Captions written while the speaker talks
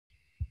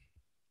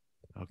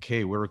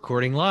Okay, we're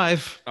recording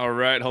live. All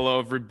right. Hello,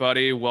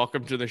 everybody.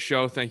 Welcome to the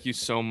show. Thank you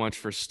so much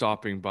for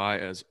stopping by.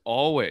 As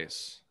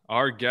always,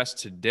 our guest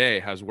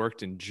today has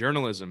worked in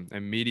journalism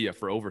and media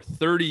for over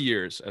 30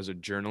 years as a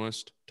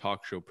journalist,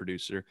 talk show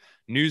producer,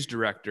 news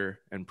director,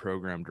 and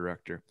program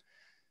director.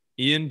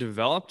 Ian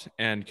developed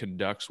and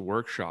conducts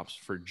workshops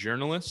for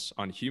journalists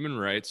on human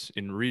rights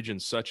in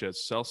regions such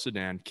as South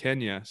Sudan,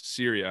 Kenya,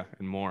 Syria,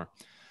 and more.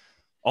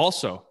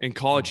 Also, in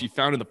college, he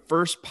founded the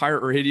first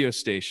pirate radio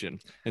station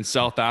in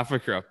South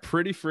Africa.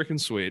 Pretty freaking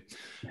sweet.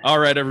 All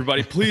right,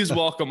 everybody, please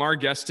welcome our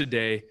guest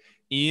today,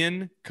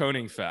 Ian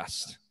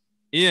Koenigsfest.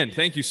 Ian,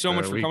 thank you so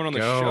much for coming on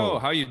the show.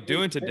 How are you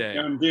doing today?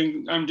 I'm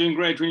doing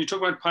great. When you talk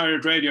about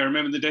pirate radio, I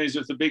remember the days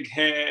with the big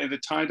hair, the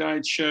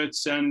tie-dyed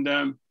shirts, and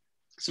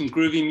some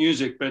groovy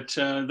music. But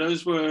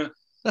those were...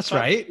 That's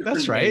right.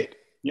 That's right.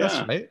 Yeah.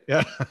 That's right.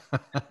 Yeah.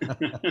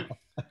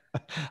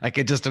 I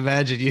could just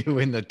imagine you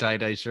in the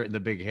tie-dye shirt and the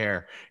big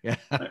hair. Yeah.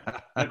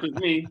 That was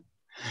me.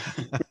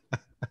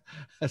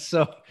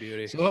 So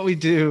what we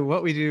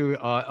do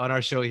on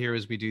our show here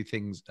is we do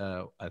things,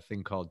 a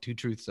thing called Two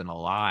Truths and a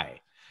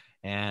Lie.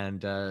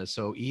 And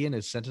so Ian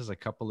has sent us a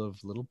couple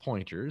of little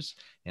pointers,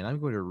 and I'm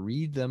going to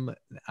read them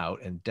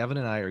out, and Devin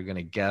and I are going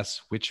to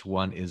guess which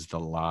one is the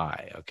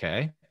lie.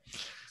 Okay.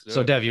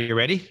 So Dev, you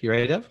ready? You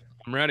ready, Dev?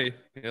 I'm ready.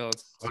 Yeah,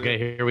 okay,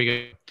 here we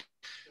go.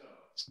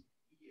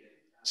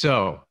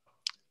 So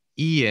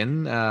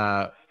Ian,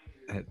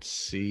 let's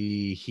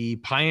see, he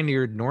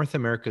pioneered North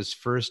America's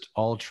first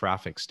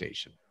all-traffic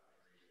station.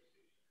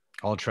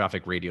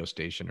 All-traffic radio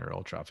station or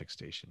all-traffic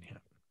station, yeah.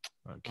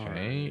 Okay,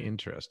 right.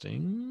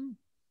 Interesting.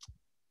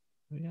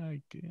 Yeah.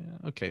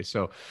 Okay,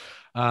 so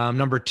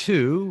number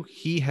 2,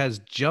 he has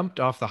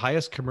jumped off the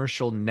highest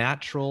commercial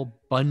natural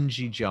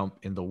bungee jump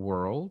in the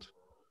world.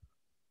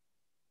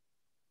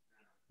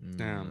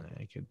 Damn.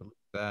 I could believe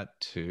that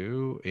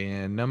too.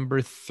 And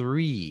number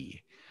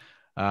 3,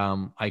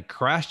 I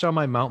crashed on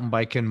my mountain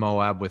bike in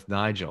Moab with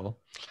Nigel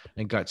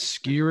and got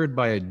skewered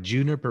by a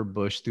juniper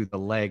bush through the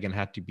leg and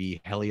had to be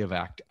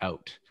heli-evac'd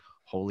out.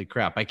 Holy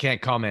crap. I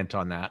can't comment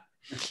on that.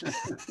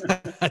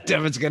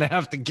 Devin's going to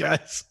have to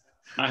guess.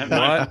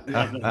 What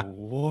in the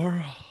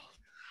world?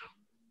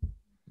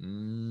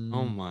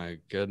 Oh my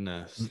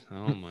goodness.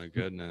 Oh my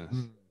goodness.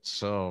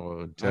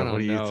 So, Devin, what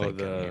do you think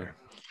here?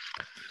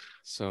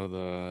 So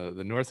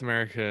the North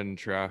American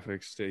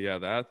traffic state,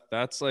 yeah,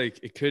 that's like,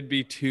 it could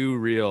be too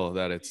real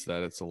that it's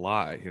a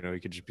lie. You know, he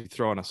could just be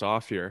throwing us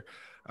off here.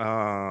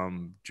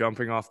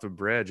 Jumping off the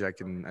bridge, I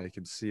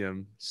can see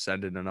him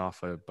sending it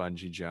off a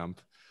bungee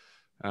jump.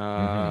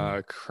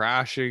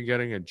 Crashing,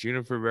 getting a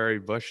juniper berry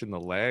bush in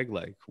the leg.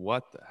 Like,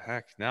 what the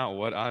heck? Now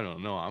what? I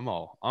don't know. I'm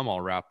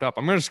all wrapped up.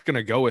 I'm just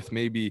gonna go with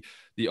maybe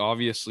the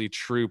obviously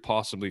true,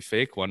 possibly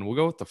fake one. We'll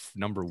go with the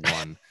number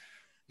 1.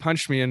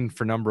 Punch me in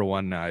for number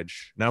 1, Nige.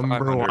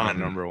 Number 1.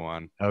 Number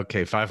 1.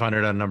 Okay,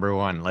 500 on number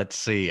 1. Let's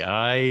see.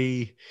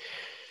 I'm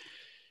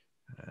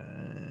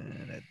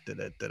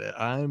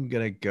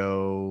gonna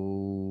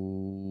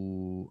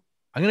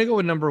go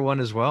with number 1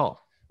 as well.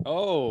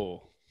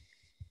 Oh,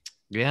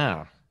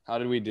 yeah. How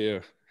did we do?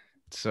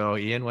 So,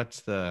 Ian, what's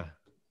the?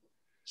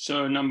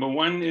 So number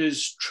 1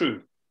 is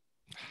true.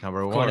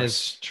 Number 1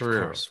 is true.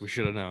 Of course, we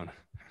should have known.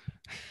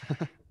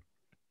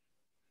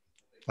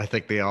 I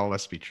think they all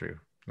must be true.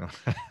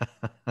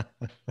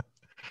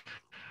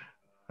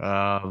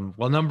 Well,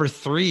 number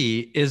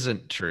 3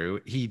 isn't true.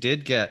 He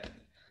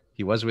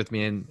was with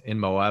me in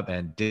Moab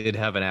and did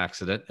have an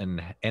accident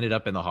and ended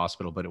up in the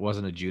hospital, but it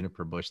wasn't a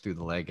juniper bush through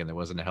the leg and there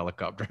wasn't a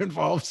helicopter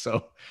involved.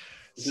 So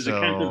this is a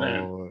camper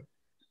van.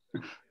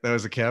 That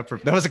was a camper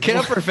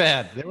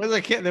van.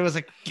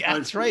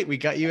 That's right. We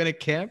got you in a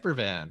camper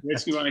van.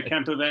 Yes, you were in a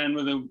camper van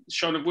with a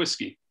shot of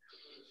whiskey.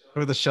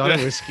 With a shot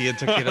of whiskey and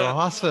took you to the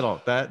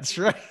hospital. That's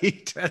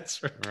right.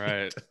 That's right.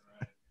 Right.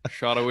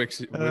 Shot of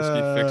whiskey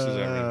fixes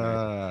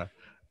everything.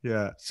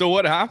 Yeah. So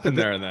what happened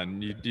there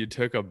then? You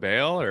took a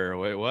bail or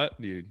wait, what?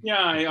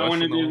 I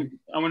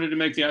wanted to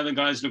make the other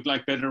guys look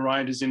like better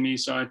riders than me,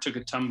 so I took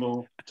a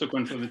tumble, took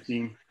one for the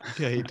team.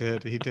 Yeah, he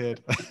did.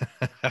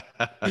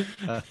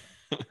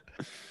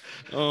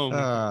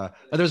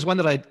 There's one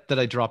that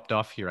I dropped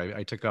off here.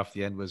 I took off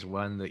the end was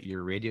one that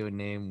your radio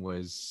name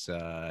was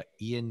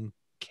Ian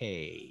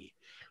K.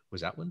 Was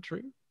that one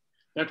true?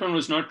 That one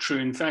was not true.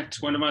 In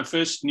fact, one of my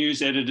first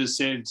news editors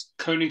said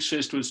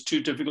Koenigsfest was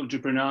too difficult to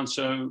pronounce,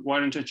 so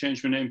why don't I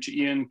change my name to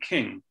Ian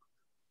King?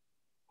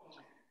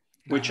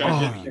 Which I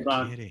did for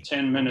about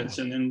 10 minutes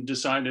and then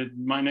decided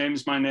my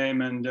name's my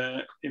name, and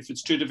if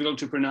it's too difficult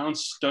to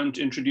pronounce, don't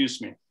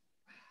introduce me.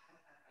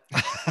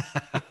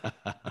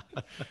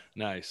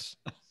 Nice.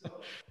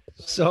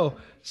 So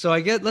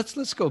I get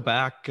let's go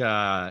back.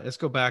 Let's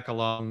go back a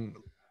long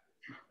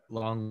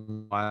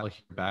while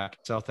here back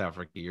in South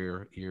Africa.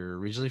 You're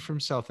originally from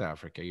South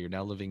Africa. You're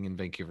now living in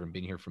Vancouver and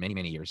been here for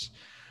many years.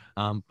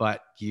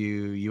 But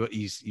you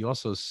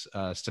also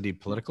studied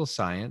political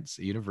science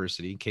at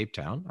university in Cape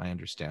Town, I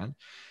understand.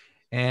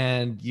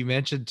 And you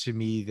mentioned to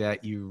me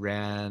that you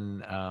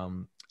ran a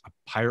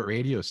pirate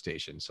radio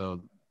station.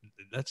 So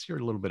let's hear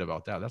a little bit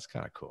about that. That's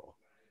kind of cool.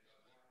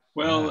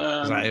 Well,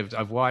 'cause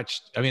I've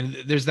watched. I mean,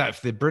 there's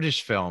the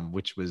British film,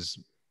 which was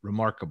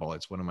remarkable.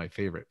 It's one of my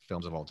favorite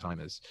films of all time.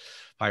 Is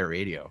Pirate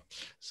Radio.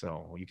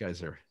 So you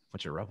guys are a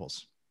bunch of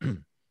rebels.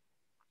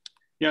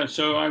 yeah,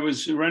 so I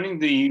was running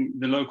the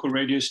local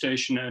radio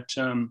station at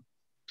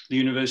the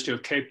University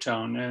of Cape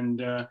Town,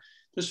 and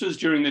this was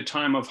during the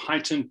time of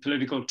heightened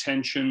political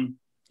tension,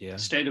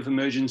 state of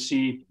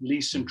emergency,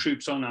 police and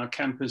troops on our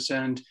campus,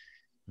 and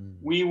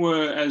we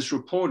were, as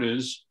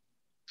reporters,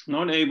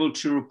 not able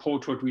to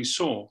report what we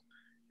saw,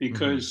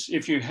 because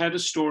if you had a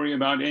story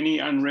about any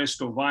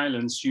unrest or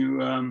violence, you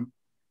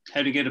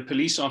had to get a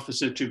police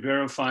officer to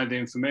verify the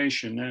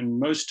information, and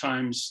most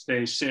times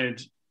they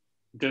said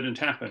didn't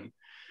happen.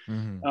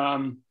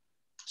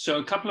 So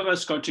a couple of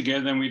us got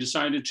together and we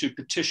decided to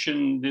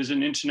petition. There's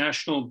an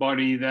international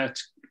body that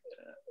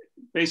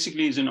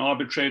basically is an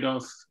arbitrator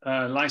of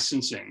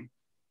licensing.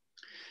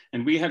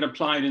 And we had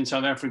applied in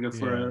South Africa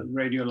for a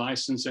radio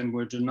license and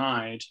were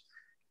denied.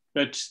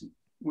 But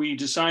we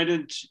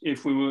decided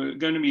if we were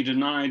going to be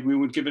denied, we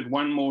would give it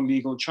one more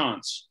legal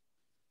chance.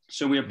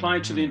 So we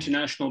applied to the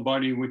international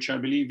body, which I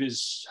believe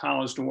is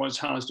housed or was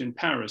housed in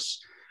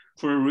Paris,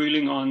 for a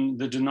ruling on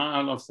the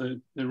denial of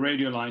the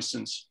radio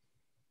license.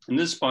 And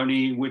this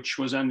body, which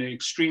was under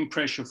extreme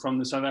pressure from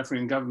the South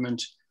African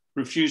government,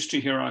 refused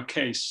to hear our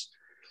case.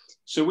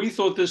 So we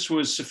thought this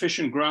was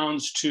sufficient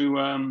grounds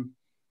to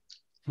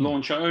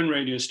launch our own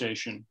radio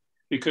station,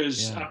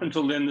 because up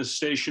until then, the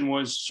station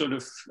was sort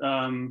of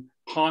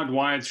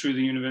hardwired through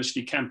the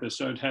university campus.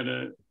 So it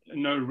had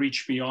no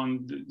reach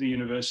beyond the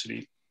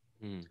university.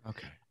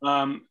 Okay.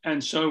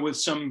 And so with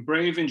some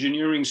brave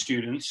engineering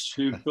students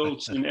who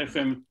built an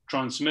FM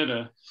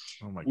transmitter,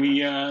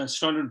 we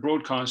started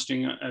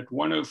broadcasting at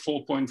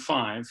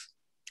 104.5.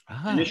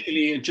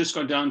 Initially, it just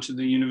got down to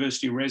the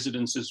university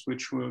residences,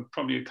 which were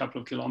probably a couple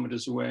of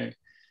kilometers away.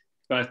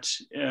 But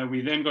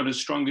we then got a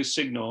stronger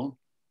signal.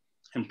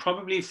 And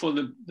probably for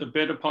the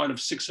better part of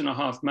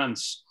 6.5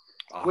 months,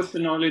 with the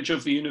knowledge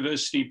of the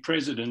university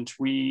president,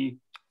 we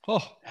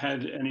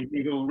had an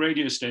illegal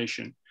radio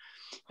station.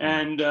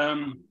 And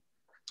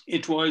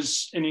it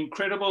was an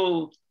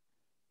incredible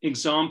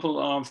example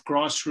of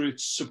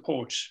grassroots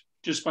support.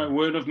 Just by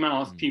word of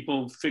mouth,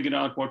 people figured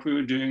out what we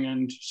were doing.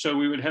 And so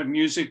we would have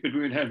music, but we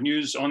would have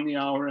news on the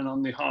hour and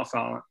on the half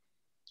hour.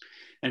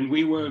 And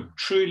we were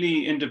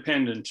truly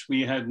independent.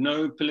 We had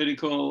no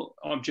political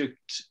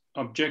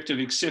objective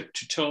except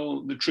to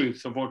tell the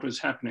truth of what was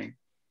happening.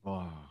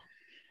 Wow.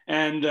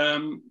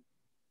 And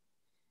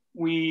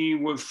we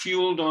were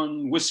fueled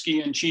on whiskey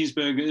and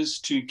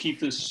cheeseburgers to keep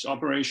this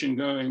operation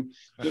going.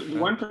 The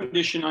one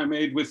condition I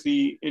made with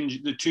the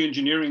two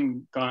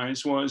engineering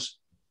guys was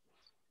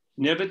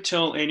never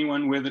tell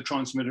anyone where the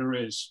transmitter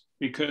is,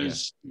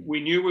 because we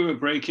knew we were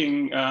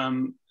breaking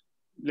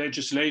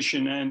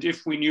legislation. And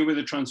if we knew where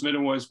the transmitter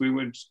was, we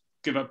would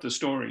give up the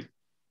story.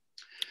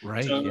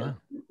 Right. So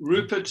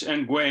Rupert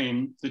and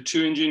Gwen, the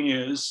two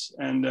engineers,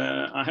 and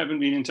I haven't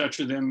been in touch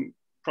with them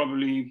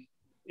probably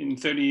in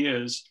 30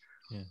 years,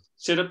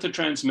 set up the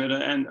transmitter,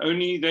 and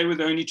they were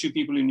the only two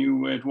people who knew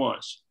where it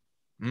was.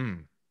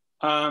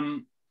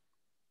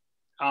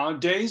 Our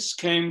days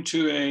came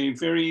to a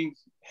very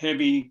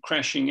heavy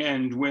crashing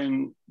end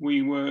when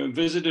we were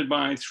visited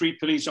by 3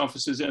 police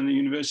officers and the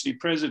university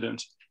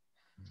president.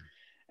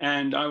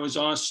 And I was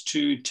asked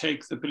to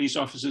take the police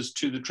officers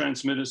to the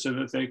transmitter so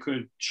that they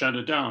could shut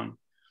it down.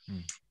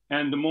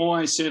 And the more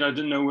I said I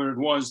didn't know where it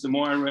was, the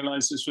more I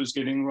realized this was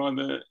getting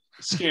rather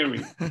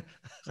scary.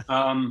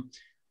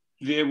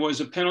 There was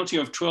a penalty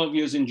of 12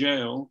 years in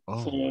jail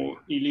for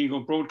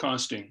illegal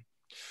broadcasting.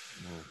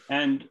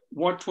 And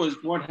what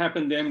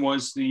happened then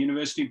was the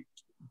university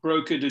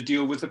brokered a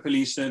deal with the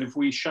police that if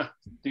we shut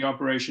the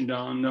operation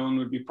down, no one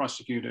would be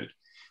prosecuted.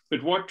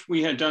 But what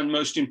we had done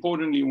most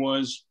importantly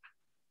was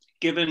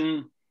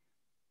given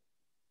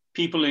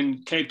people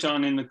in Cape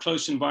Town, in the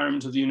close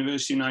environment of the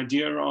university, an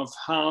idea of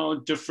how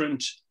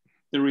different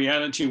the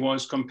reality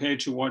was compared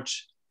to what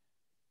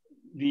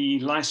the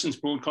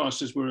licensed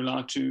broadcasters were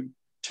allowed to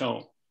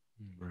tell.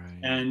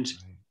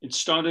 It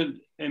started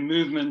a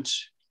movement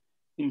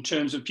in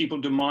terms of people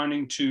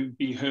demanding to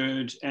be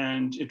heard.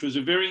 And it was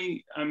I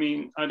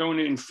don't want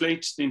to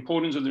inflate the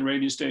importance of the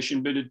radio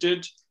station, but it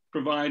did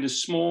provide a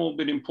small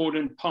but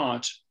important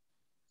part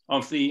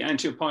of the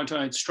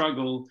anti-apartheid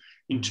struggle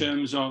in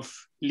terms of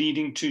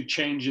leading to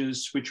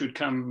changes which would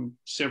come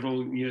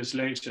several years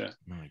later.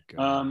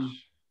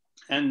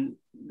 And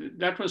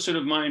that was sort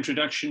of my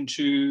introduction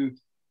to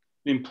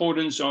the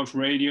importance of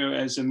radio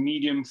as a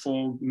medium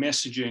for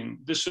messaging.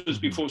 This was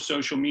before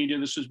social media.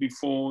 This was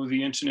before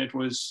the internet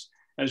was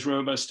as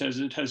robust as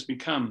it has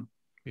become.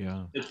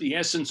 But the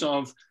essence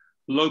of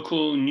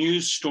local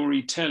news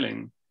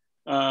storytelling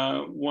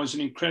was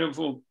an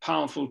incredible,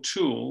 powerful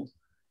tool,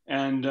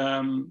 and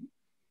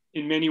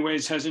in many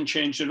ways hasn't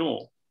changed at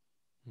all.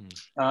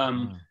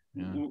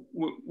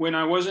 When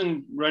I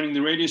wasn't running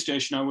the radio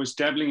station, I was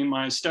dabbling in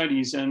my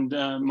studies, and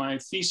my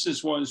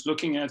thesis was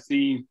looking at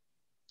the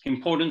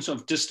importance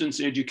of distance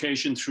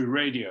education through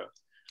radio.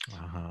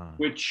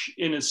 which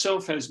in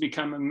itself has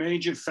become a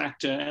major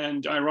factor.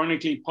 And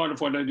ironically, part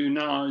of what I do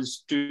now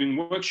is doing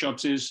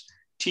workshops, is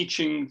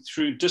teaching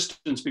through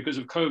distance because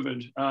of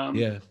COVID.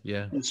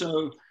 And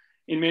so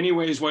in many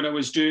ways, what I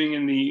was doing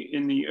in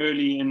the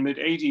early and mid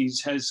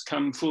 80s has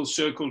come full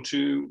circle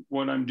to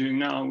what I'm doing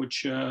now,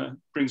 which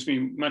brings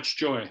me much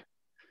joy.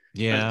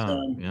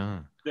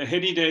 The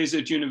heady days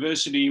at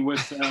university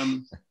with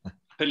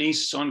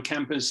police on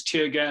campus,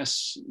 tear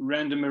gas,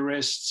 random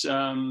arrests,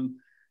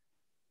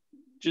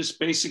 just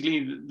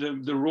basically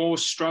the raw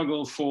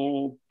struggle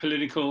for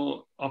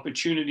political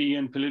opportunity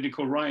and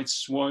political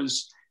rights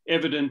was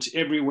evident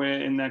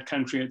everywhere in that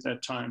country at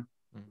that time.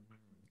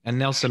 And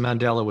Nelson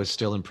Mandela was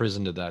still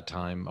imprisoned at that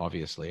time,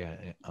 obviously.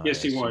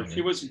 Yes, he was.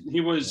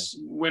 He was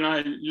when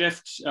I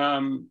left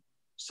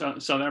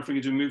South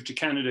Africa to move to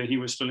Canada, he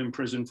was still in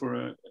prison for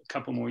a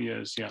couple more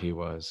years. Yeah, he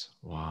was.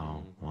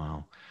 Wow.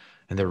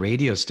 And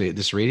the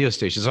this radio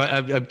station. So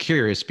I'm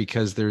curious,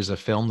 because there's a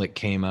film that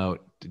came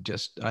out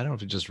I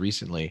don't know, just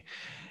recently,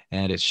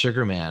 and it's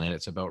Sugar Man, and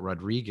it's about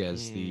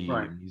Rodriguez, the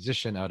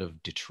musician out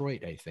of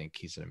Detroit. I think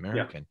he's an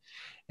American.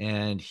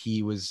 And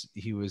he was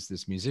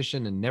this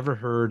musician and never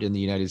heard in the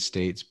United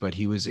States, but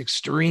he was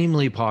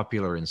extremely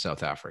popular in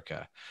South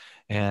Africa.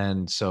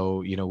 And so,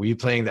 were you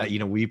playing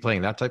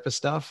that type of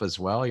stuff as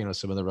well?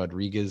 Some of the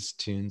Rodriguez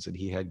tunes that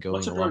he had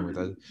going along with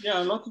it. Yeah,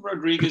 lots of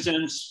Rodriguez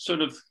and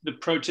sort of the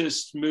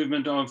protest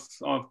movement of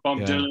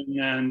Bob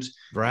Dylan. And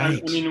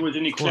I mean, it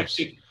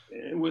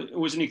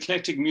was an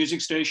eclectic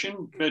music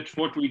station, but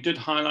what we did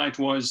highlight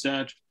was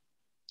that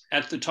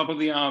at the top of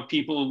the hour,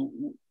 people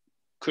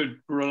could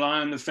rely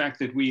on the fact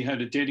that we had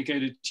a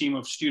dedicated team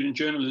of student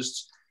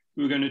journalists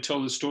who were going to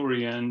tell the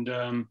story, and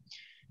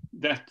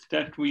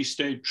that we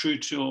stayed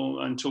true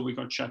until we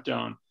got shut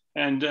down.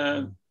 And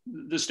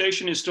the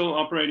station is still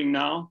operating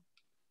now.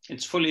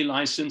 It's fully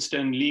licensed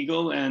and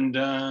legal, and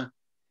I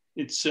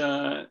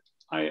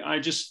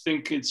just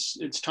think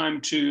it's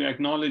time to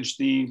acknowledge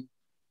the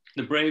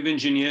brave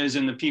engineers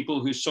and the people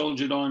who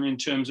soldiered on in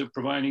terms of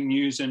providing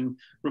news and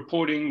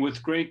reporting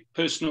with great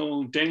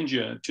personal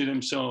danger to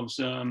themselves.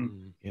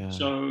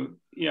 So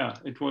yeah,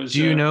 it was.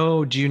 Do you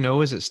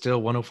know, is it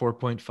still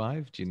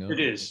 104.5? Do you know?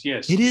 It is,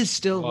 yes. It is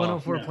still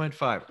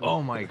 104.5.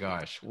 Oh my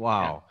gosh.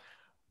 Wow. Yeah.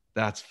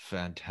 That's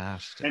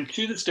fantastic. And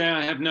to this day,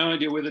 I have no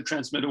idea where the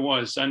transmitter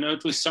was. I know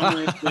it was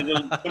somewhere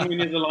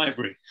near the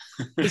library.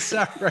 Is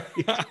that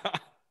right?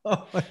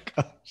 Oh my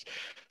gosh.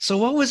 So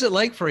what was it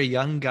like for a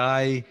young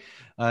guy,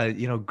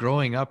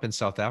 growing up in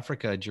South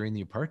Africa during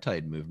the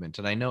apartheid movement?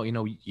 And I know,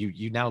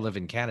 you now live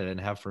in Canada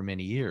and have for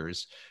many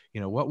years.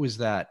 What was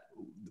that?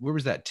 Where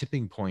was that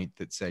tipping point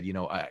that said,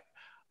 I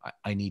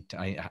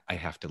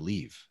have to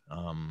leave?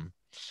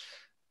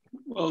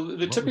 Well,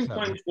 the tipping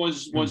point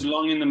was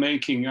long in the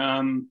making.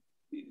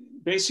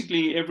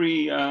 Basically,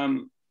 every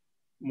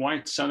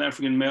white South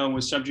African male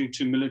was subject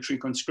to military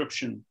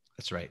conscription.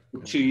 That's right.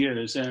 For 2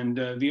 years. And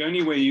the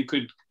only way you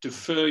could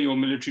defer your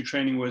military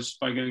training was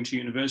by going to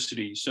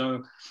university.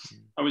 So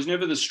I was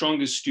never the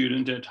strongest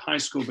student at high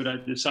school, but I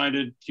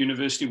decided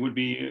university would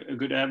be a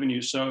good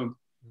avenue. So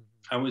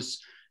I was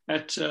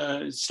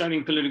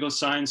studying political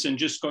science and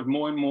just got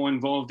more and more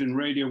involved in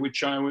radio,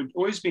 which I would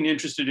always been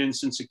interested in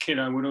since a kid.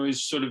 I would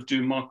always sort of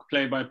do mock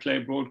play-by-play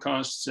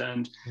broadcasts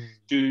and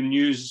do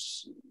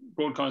news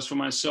broadcasts for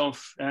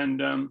myself,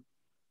 and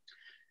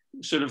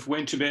sort of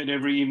went to bed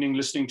every evening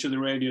listening to the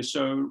radio.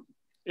 So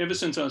ever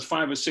since I was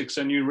 5 or 6,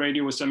 I knew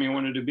radio was something I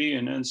wanted to be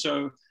in. And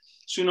so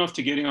soon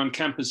after getting on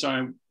campus,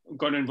 I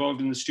got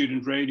involved in the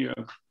student radio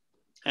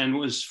and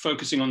was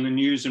focusing on the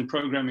news and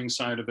programming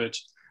side of it.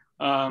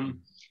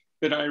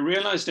 But I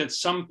realized at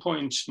some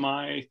point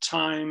my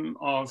time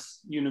of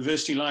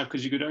university life,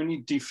 because you could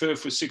only defer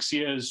for 6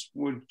 years,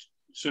 would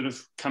sort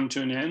of come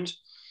to an end.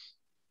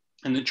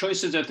 And the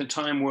choices at the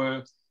time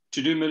were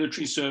to do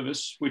military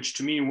service, which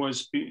to me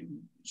was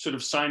sort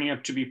of signing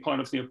up to be part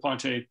of the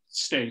apartheid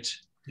state.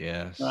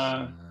 Yes.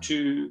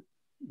 To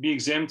be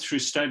exempt through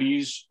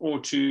studies, or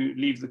to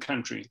leave the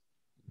country.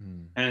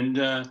 And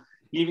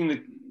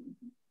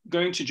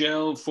going to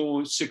jail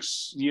for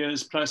 6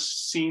 years plus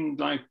seemed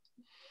like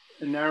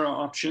a narrow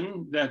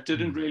option that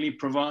didn't really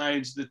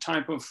provide the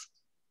type of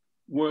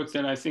work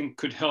that I think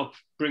could help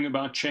bring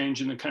about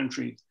change in the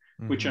country,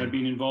 which I'd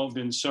been involved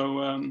in.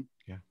 So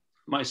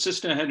my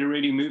sister had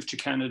already moved to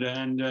Canada,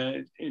 and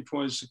it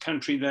was a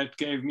country that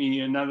gave me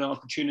another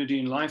opportunity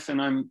in life,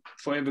 and I'm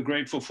forever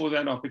grateful for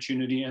that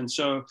opportunity. And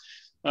so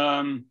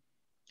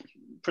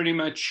pretty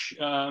much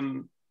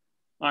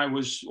I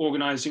was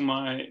organizing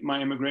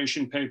my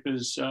immigration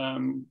papers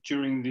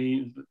during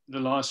the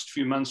last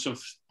few months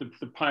of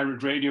the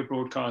pirate radio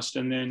broadcast.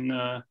 And then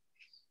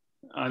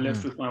I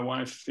left with my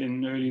wife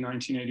in early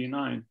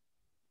 1989.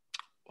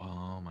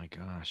 Oh my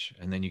gosh.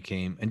 And then you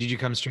came, and did you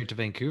come straight to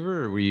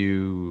Vancouver, or were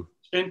you?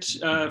 Spent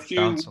a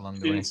few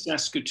in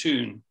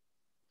Saskatoon.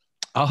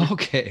 Oh,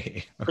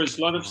 okay. Because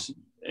a lot of,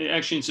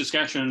 actually in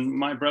Saskatchewan,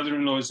 my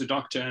brother-in-law is a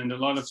doctor, and a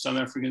lot of South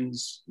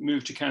Africans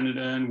moved to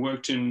Canada and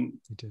worked in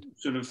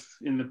sort of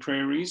in the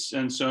prairies.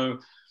 And so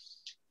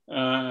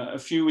a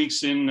few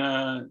weeks in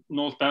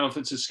North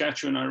Battleford,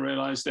 Saskatchewan, I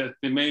realized that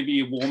there may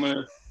be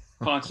warmer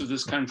parts of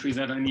this country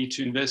that I need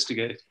to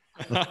investigate.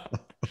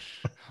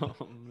 Oh,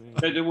 man.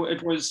 But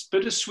it was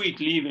bittersweet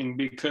leaving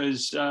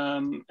because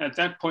at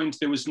that point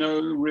there was no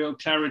real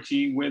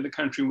clarity where the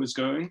country was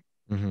going.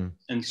 Mm-hmm.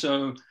 And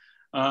so,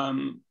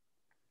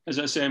 as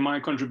I say, my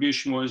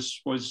contribution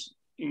was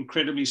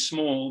incredibly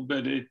small,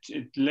 but it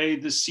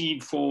laid the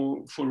seed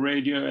for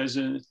radio as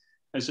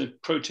a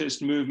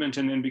protest movement,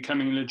 and then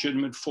becoming a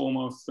legitimate form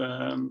of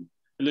a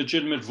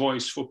legitimate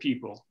voice for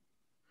people.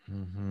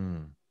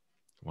 Mm-hmm.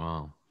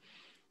 Wow.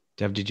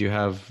 Dev, did you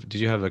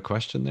have a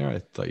question there? I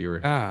thought you were.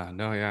 Yeah,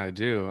 I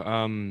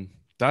do.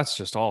 That's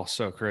just all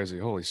so crazy.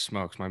 Holy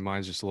smokes. My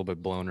mind's just a little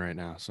bit blown right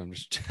now. So I'm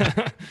just,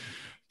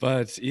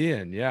 but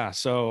Ian, yeah.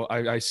 So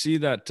I see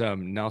that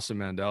Nelson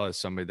Mandela is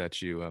somebody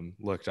that you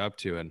looked up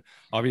to, and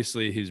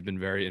obviously he's been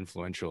very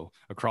influential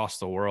across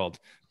the world.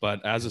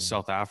 But as a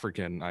South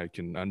African, I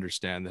can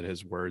understand that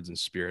his words and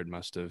spirit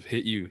must have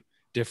hit you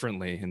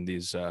differently in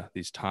these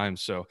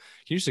times. So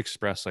can you just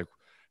express like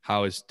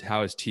how his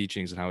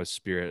teachings and how his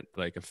spirit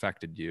like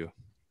affected you?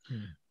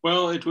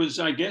 Well, it was,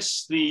 I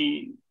guess,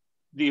 the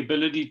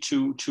ability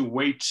to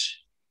wait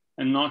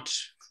and not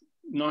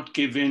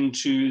give in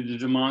to the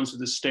demands of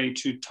the state,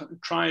 to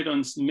try it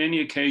on many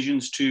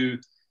occasions to,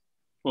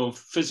 well,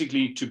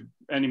 physically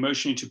and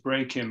emotionally to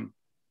break him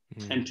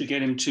and to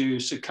get him to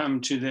succumb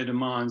to their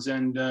demands.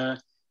 And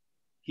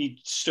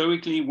he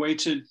stoically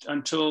waited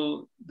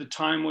until the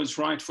time was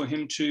right for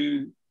him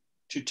to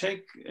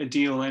take a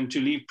deal and to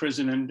leave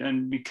prison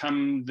and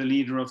become the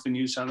leader of the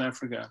new South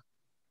Africa.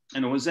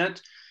 And it was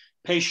that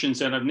patience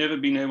that I've never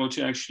been able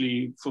to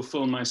actually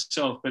fulfill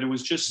myself, but it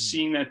was just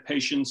seeing that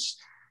patience.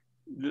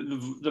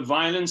 The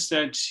violence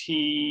that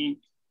he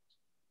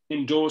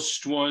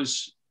endorsed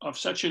was of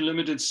such a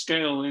limited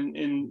scale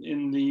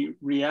in the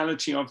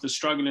reality of the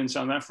struggle in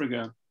South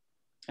Africa.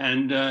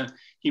 And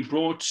he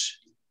brought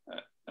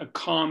a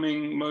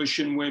calming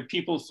motion where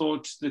people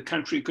thought the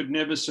country could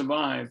never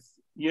survive.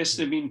 Yes,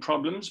 there have been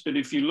problems, but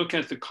if you look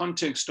at the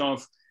context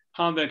of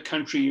how that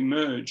country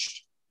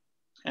emerged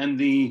and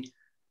the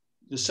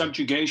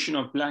subjugation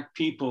of Black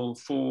people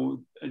for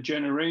a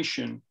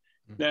generation,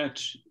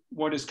 that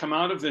what has come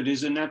out of it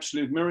is an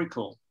absolute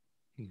miracle.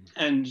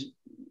 And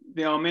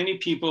there are many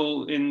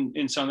people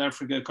in South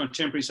Africa,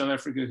 contemporary South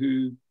Africa,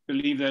 who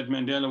believe that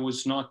Mandela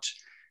was not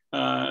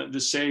the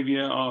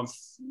savior of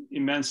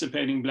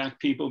emancipating Black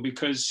people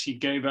because he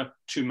gave up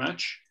too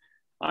much.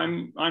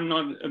 I'm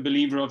not a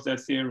believer of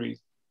that theory.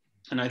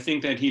 And I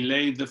think that he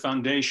laid the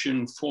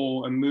foundation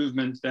for a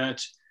movement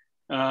that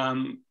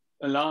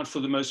allowed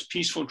for the most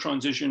peaceful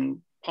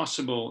transition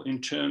possible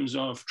in terms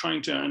of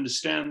trying to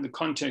understand the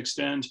context.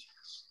 And,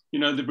 you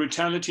know, the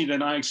brutality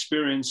that I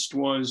experienced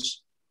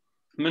was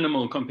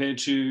minimal compared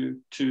to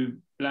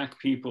Black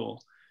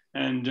people.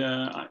 And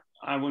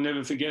I will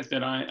never forget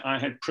that I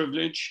had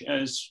privilege.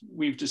 As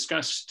we've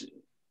discussed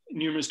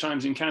numerous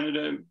times in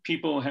Canada,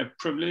 people have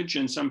privilege,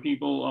 and some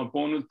people are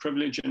born with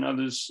privilege and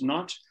others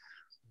not.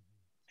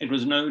 It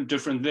was no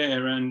different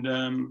there.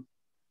 And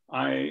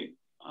I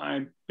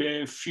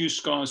bear few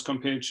scars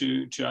compared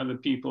to other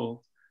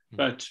people.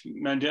 But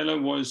Mandela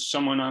was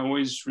someone I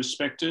always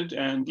respected.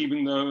 And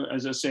even though,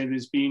 as I say,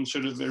 there's been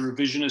sort of a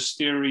revisionist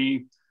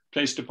theory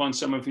placed upon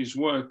some of his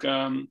work,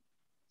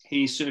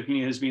 he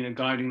certainly has been a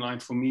guiding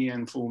light for me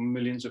and for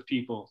millions of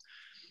people.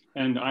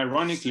 And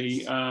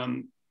ironically,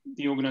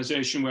 the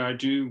organization where I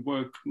do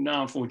work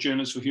now for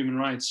Journalists for Human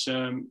Rights,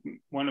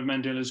 one of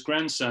Mandela's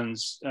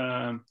grandsons,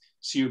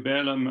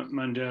 Siubela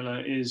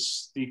Mandela,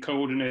 is the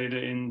coordinator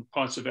in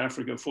parts of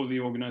Africa for the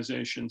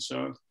organization.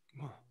 So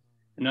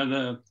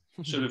another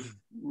sort of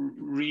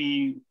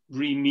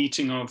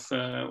re-meeting of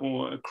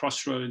or a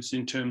crossroads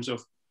in terms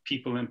of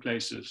people and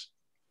places.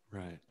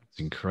 Right. It's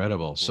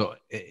incredible. So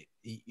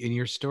in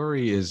your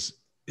story is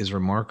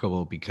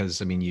remarkable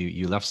because, I mean,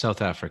 you left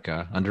South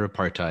Africa under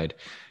apartheid,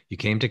 you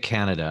came to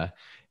Canada,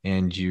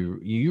 and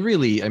you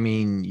really, I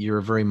mean, you're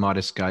a very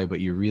modest guy, but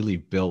you really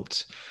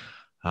built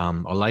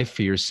a life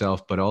for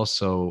yourself, but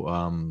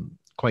also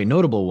quite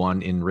notable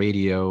one in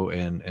radio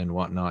and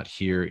whatnot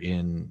here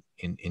in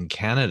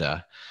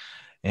Canada,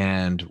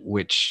 and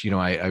which, you know,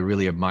 I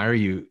really admire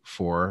you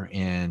for.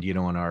 And, you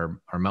know, on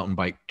our mountain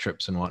bike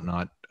trips and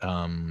whatnot,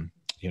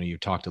 you know, you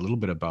talked a little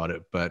bit about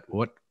it, but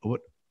what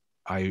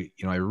I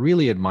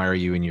really admire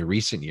you in your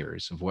recent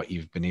years of what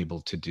you've been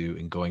able to do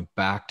in going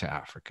back to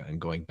Africa and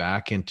going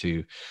back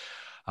into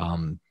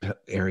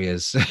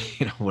areas,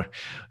 you know, where,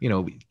 you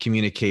know,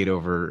 communicate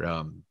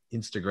over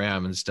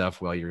Instagram and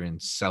stuff while you're in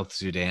South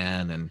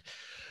Sudan and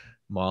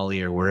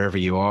Mali or wherever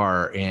you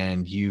are,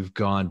 and you've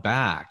gone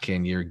back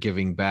and you're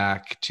giving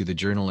back to the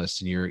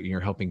journalists, and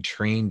you're helping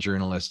train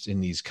journalists in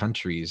these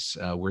countries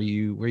where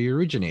you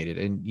originated,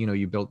 and, you know,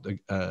 you built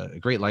a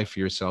great life for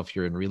yourself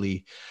here and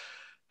really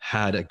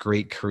had a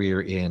great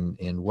career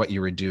in what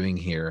you were doing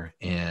here.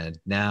 And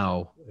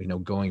now, you know,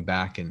 going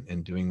back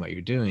and doing what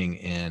you're doing,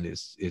 and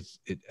it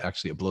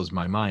actually, it blows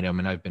my mind. I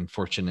mean, I've been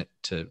fortunate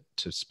to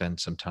spend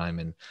some time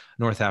in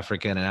North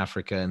Africa and in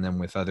Africa, and then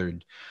with other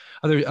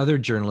other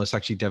journalists.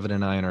 Actually, Devin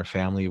and I and our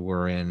family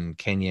were in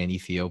Kenya and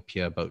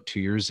Ethiopia about 2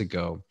 years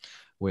ago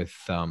with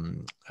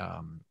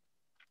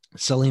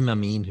Salim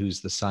Amin,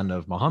 who's the son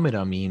of Muhammad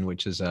Amin,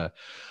 which is a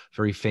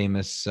very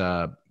famous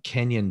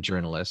Kenyan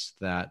journalist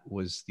that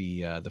was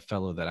the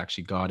fellow that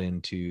actually got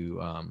into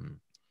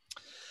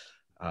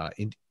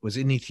was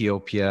in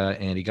Ethiopia,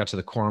 and he got to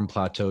the Koran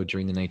Plateau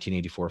during the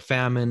 1984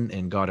 famine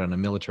and got on a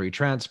military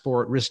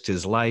transport, risked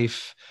his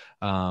life,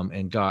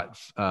 and got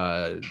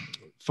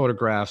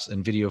photographs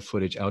and video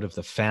footage out of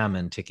the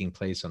famine taking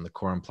place on the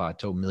Koran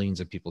Plateau,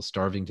 millions of people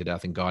starving to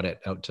death, and got it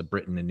out to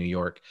Britain and New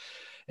York.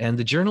 And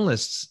the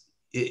journalists,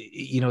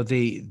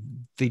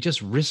 they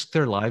just risk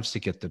their lives to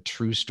get the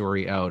true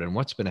story out. And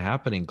what's been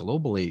happening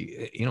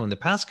globally, in the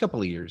past couple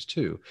of years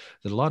too,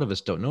 that a lot of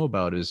us don't know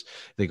about, is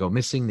they go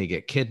missing, they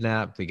get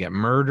kidnapped, they get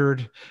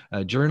murdered.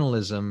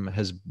 Journalism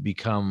has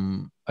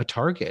become a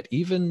target,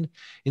 even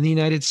in the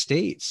United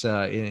States.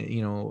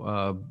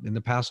 In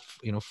the past,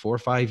 4 or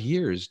 5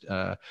 years,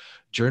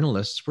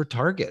 journalists were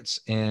targets.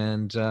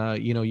 And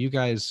you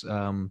guys,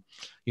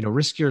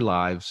 risk your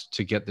lives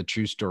to get the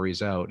true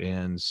stories out.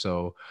 And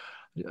so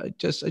I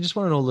just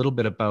want to know a little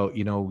bit about,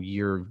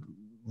 your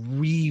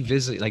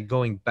revisit, like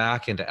going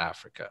back into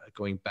Africa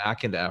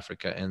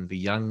and the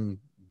young,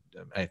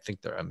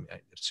 I'm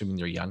assuming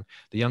they're young,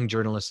 the young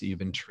journalists that you've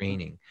been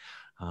training.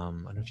 I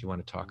don't know if you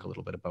want to talk a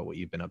little bit about what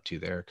you've been up to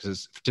there,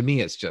 because to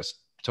me, it's just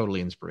totally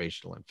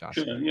inspirational and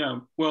fascinating. Sure, yeah.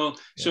 Well,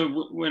 yeah.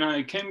 So when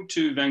I came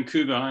to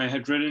Vancouver, I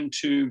had written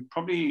to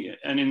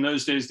and in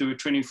those days there were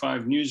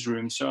 25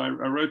 newsrooms. So I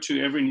wrote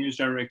to every news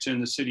director in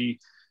the city,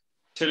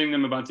 telling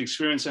them about the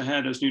experience I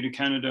had. I was new to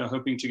Canada,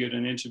 hoping to get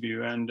an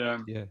interview. And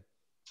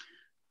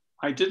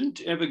I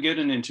didn't ever get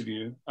an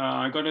interview.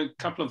 I got a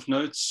couple of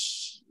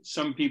notes.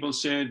 Some people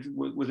said,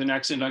 with an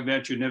accent like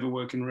that, you'd never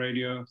work in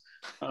radio.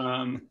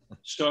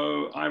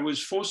 So I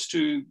was forced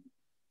to,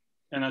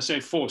 and I say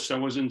forced, I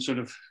wasn't sort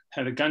of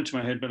had a gun to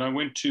my head, but I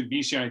went to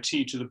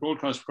BCIT, to the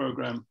broadcast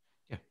program,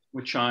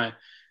 which I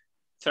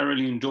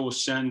thoroughly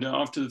endorsed. And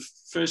after the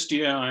first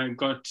year, I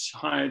got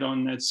hired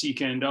on at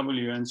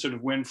CKNW and sort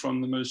of went from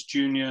the most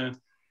junior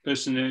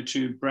person there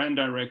to brand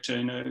director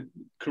in a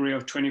career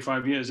of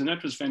 25 years. And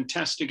that was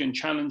fantastic and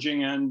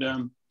challenging. And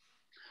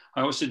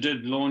I also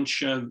did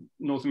launch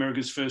North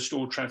America's first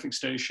all-traffic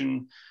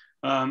station.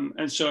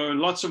 And so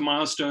lots of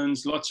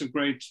milestones, lots of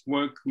great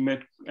work,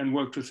 met and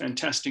worked with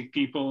fantastic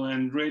people,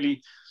 and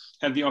really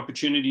had the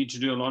opportunity to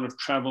do a lot of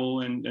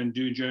travel and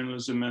do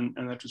journalism. And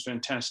that was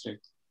fantastic.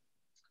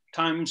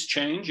 Times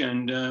change,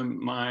 and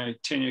my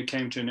tenure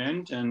came to an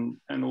end,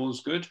 and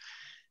all's good.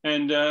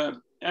 And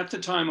at the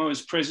time, I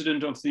was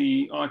president of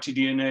the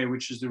RTDNA,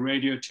 which is the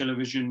Radio,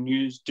 Television,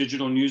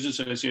 Digital News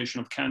Association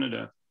of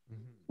Canada,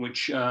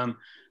 which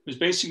was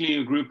basically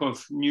a group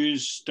of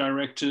news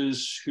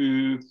directors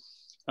who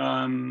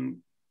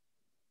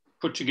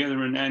put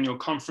together an annual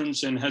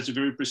conference and has a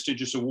very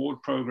prestigious award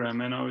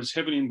program. And I was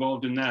heavily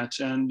involved in that,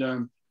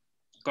 and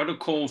got a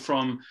call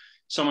from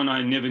someone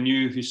I never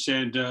knew who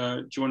said, do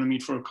you want to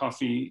meet for a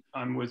coffee?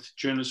 I'm with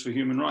Journalists for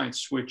Human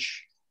Rights,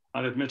 which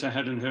I'll admit I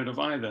hadn't heard of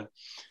either.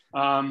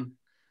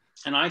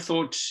 And I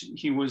thought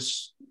he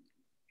was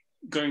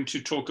going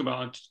to talk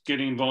about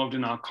getting involved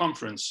in our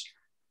conference,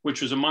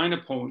 which was a minor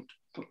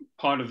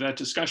part of that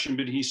discussion.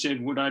 But he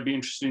said, would I be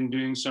interested in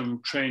doing some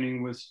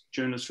training with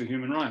Journalists for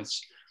Human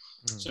Rights?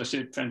 So I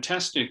said,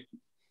 fantastic,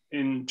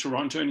 in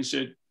Toronto. And he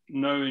said,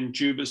 no, in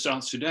Juba,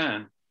 South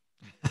Sudan.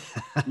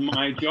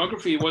 My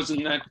geography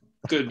wasn't that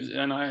good,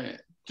 and I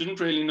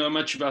didn't really know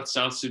much about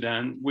South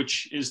Sudan,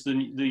 which is the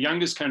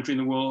youngest country in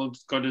the world,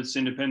 got its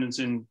independence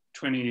in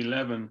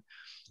 2011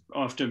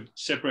 after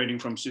separating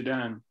from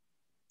Sudan.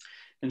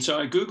 And so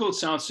I Googled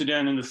South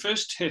Sudan, and the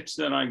first hit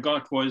that I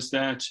got was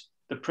that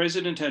the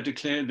president had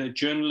declared that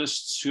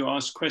journalists who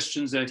asked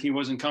questions that he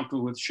wasn't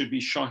comfortable with should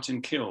be shot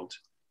and killed.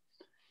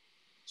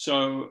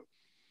 So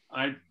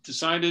I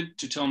decided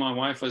to tell my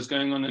wife I was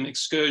going on an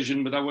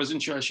excursion, but I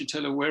wasn't sure I should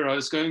tell her where I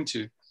was going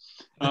to.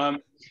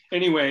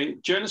 Anyway,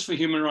 Journalists for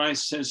Human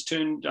Rights has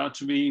turned out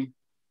to be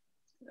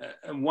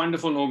a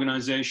wonderful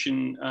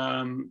organization.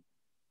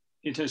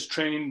 It has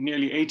trained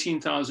nearly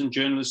 18,000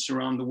 journalists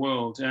around the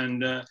world,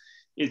 and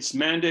its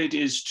mandate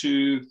is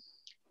to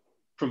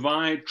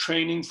provide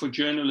training for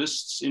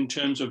journalists in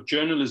terms of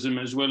journalism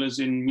as well as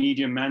in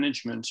media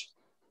management,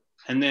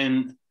 and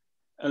then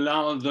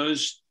allow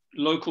those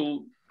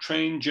local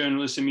trained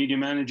journalists and media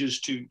managers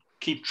to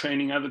keep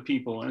training other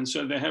people. And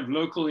so they have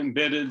local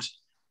embedded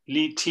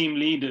team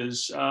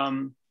leaders,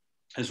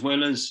 as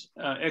well as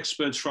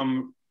experts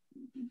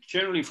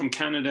generally from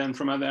Canada and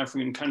from other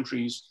African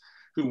countries,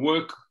 who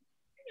work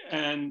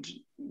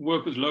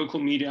with local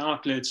media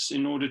outlets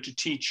in order to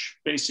teach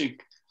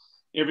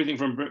everything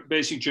from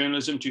basic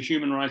journalism to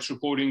human rights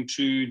reporting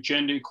to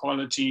gender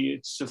equality.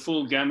 It's a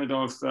full gamut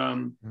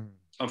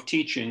of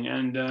teaching.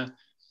 And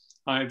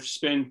I've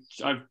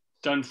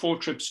done 4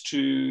 trips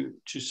to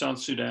South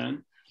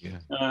Sudan,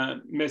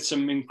 met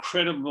some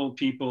incredible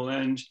people,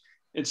 and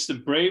it's the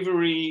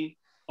bravery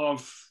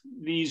of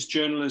these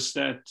journalists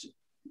that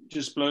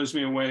just blows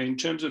me away in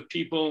terms of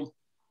people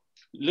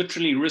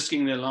literally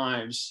risking their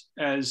lives,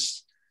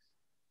 as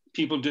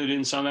people did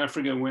in South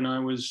Africa when I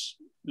was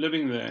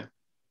living there.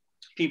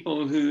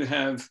 People who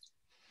have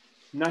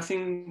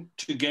nothing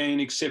to gain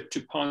except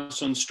to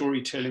pass on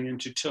storytelling and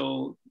to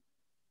tell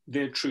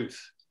their truth.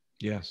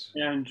 Yes.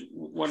 And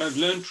what I've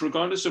learned,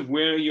 regardless of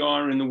where you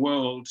are in the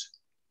world,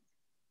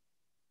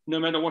 no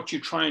matter what you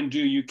try and do,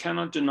 you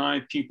cannot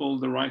deny people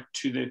the right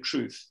to their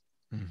truth.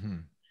 Mm-hmm.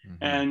 Mm-hmm.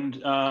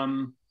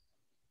 And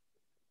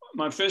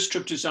my first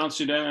trip to South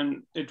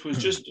Sudan, it was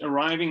just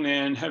arriving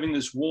there and having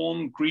this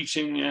warm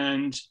greeting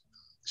and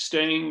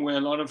staying where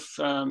a lot of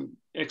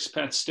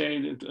expats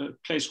stayed at a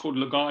place called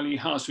Lagali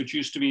House, which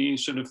used to be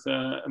sort of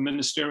a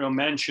ministerial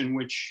mansion,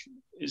 which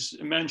is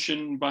a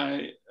mansion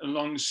by a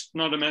long,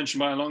 not a mansion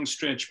by a long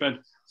stretch, but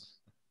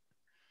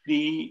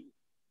the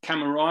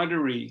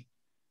camaraderie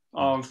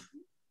of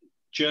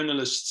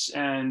journalists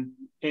and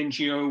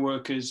NGO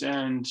workers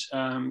and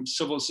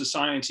civil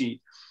society,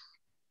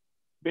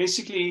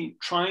 basically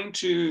trying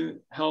to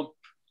help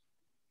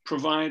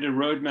provide a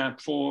roadmap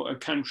for a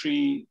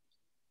country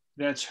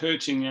that's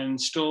hurting and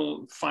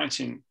still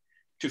fighting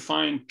to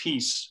find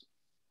peace.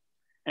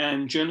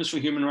 And Journalists for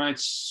Human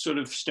Rights sort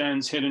of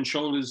stands head and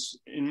shoulders,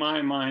 in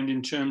my mind,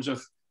 in terms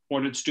of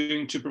what it's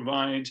doing to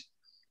provide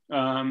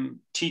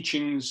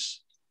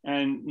teachings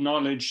and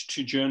knowledge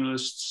to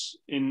journalists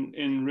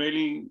in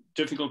really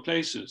difficult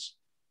places.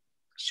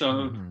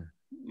 So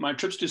my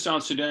trips to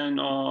South Sudan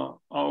are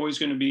always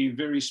going to be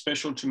very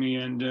special to me,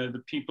 and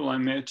the people I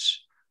met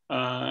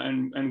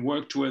and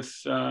worked with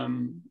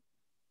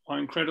are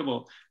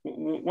incredible.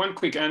 One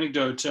quick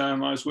anecdote, I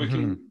was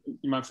working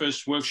in my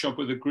first workshop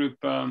with a group,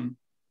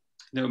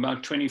 there were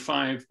about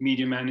 25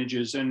 media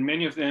managers, and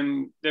many of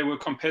them, they were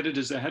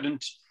competitors. They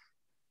hadn't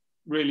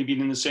really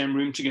been in the same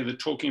room together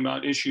talking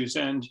about issues.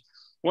 And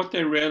what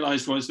they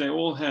realized was they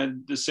all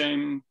had the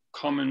same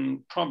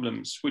common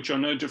problems, which are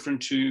no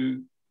different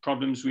to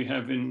problems we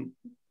have in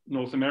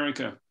North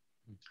America.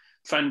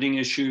 Funding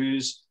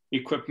issues,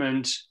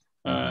 equipment,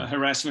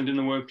 harassment in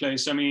the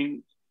workplace. I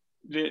mean,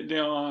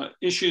 there are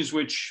issues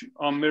which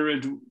are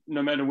mirrored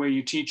no matter where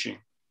you're teaching.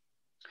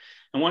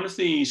 And one of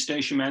the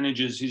station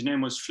managers, his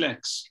name was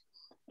Flex.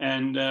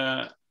 And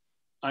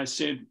I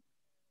said,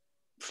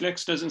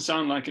 Flex doesn't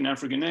sound like an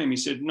African name. He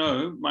said,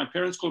 no, my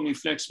parents called me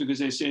Flex because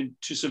they said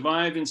to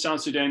survive in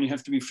South Sudan, you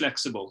have to be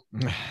flexible.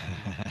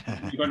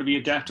 You've got to be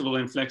adaptable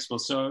and flexible.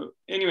 So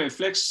anyway,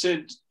 Flex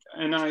said,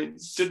 and I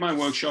did my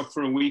workshop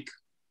for a week.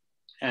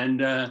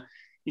 And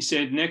he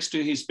said, next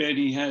to his bed,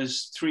 he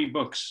has 3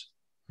 books,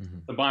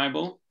 the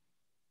Bible,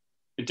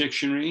 a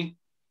dictionary,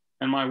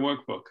 and my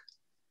workbook.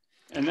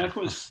 And that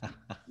was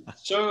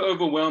so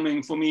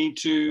overwhelming for me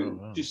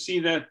to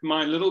see that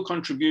my little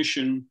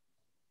contribution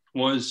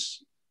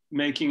was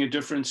making a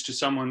difference to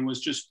someone was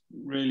just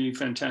really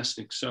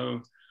fantastic.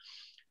 So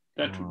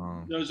that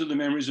those are the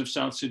memories of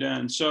South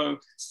Sudan. So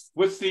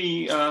with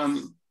the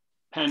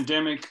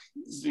pandemic,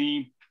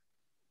 the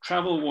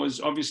travel was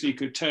obviously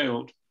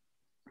curtailed,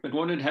 but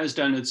what it has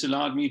done, it's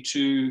allowed me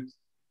to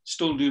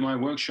still do my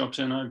workshops.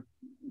 And I've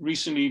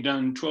recently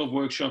done 12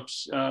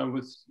 workshops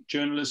with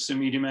journalists and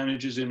media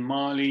managers in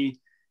Mali,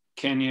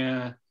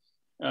 Kenya,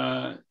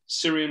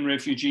 Syrian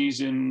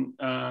refugees in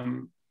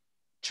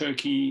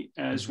Turkey,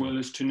 as well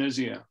as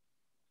Tunisia.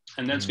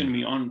 And that's going to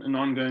be an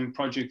ongoing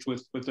project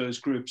with those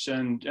groups.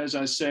 And as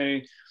I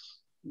say,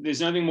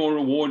 there's nothing more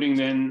rewarding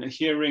than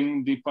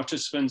hearing the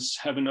participants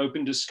have an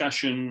open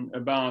discussion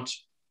about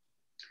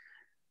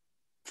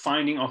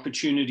finding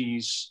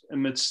opportunities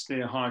amidst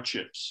their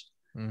hardships.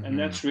 And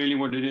that's really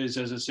what it is.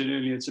 As I said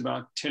earlier, it's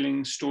about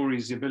telling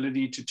stories, the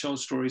ability to tell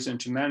stories and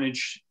to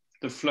manage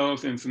the flow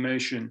of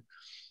information.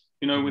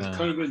 You know, with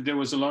COVID, there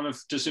was a lot of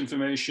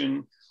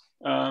disinformation.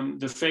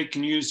 The fake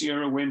news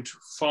era went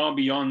far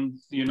beyond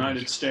the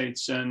United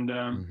States. And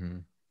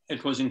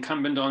it was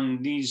incumbent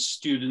on these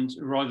students,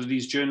 rather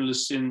these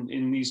journalists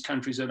in these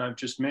countries that I've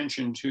just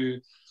mentioned,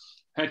 who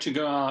had to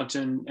go out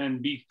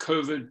and be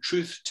COVID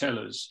truth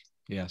tellers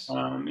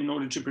in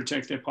order to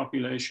protect their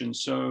population.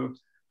 So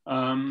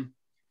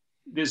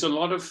there's a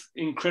lot of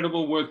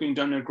incredible work being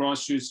done at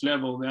grassroots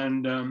level.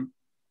 And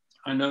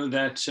I know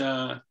that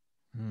the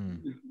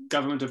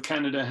government of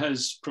Canada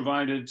has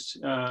provided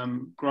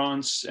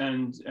grants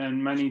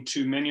and money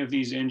to many of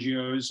these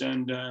NGOs.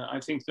 And I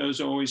think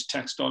those are always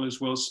tax dollars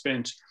well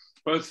spent,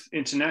 both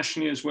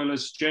internationally as well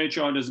as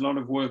JHR does a lot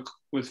of work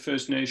with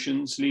First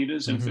Nations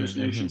leaders and First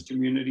Nations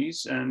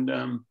communities. And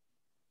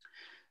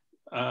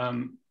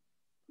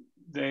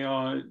they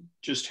are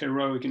just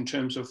heroic in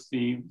terms of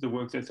the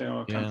work that they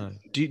are accomplishing.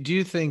 Do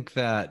you think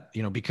that,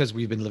 you know, because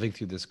we've been living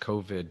through this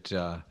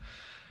COVID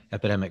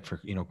epidemic for,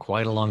 you know,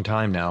 quite a long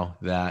time now,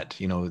 that,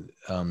 you know,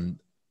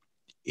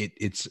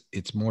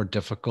 it's more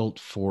difficult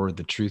for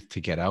the truth to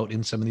get out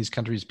in some of these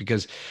countries?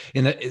 Because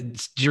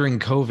during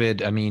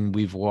COVID, I mean,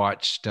 we've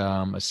watched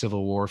a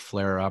civil war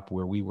flare up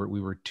where we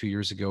were 2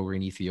 years ago, we're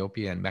in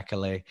Ethiopia and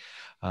Mekelle,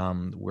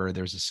 where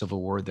there's a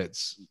civil war that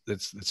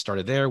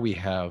started there. We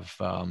have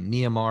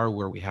Myanmar,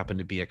 where we happened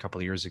to be a couple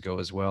of years ago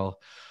as well,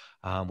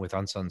 with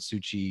Aung San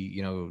Suu Kyi,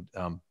 you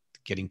know,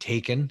 getting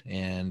taken,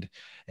 and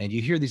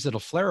you hear these little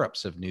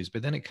flare-ups of news,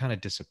 but then it kind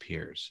of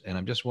disappears. And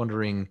I'm just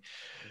wondering,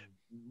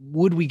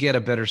 would we get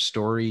a better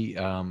story?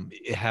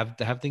 Have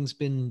things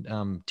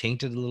been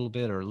tainted a little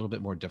bit, or a little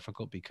bit more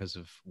difficult because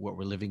of what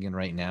we're living in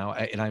right now?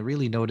 And I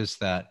really noticed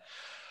that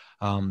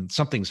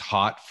something's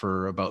hot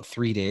for about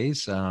 3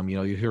 days.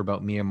 You hear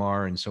about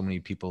Myanmar and so many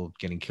people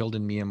getting killed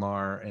in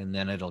Myanmar, and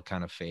then it'll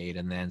kind of fade,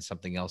 and then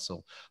something else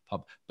will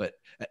pop.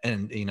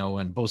 And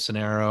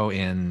Bolsonaro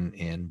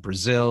in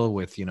Brazil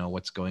with,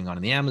 what's going on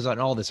in the Amazon,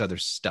 and all this other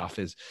stuff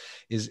is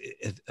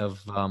of,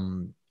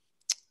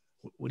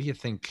 what do you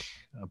think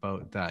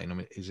about that?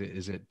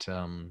 Is it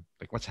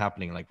like what's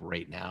happening like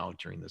right now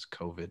during this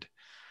COVID?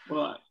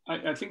 Well,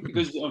 I think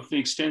because of the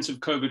extensive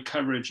COVID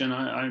coverage, and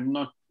I'm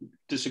not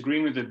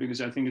disagreeing with it,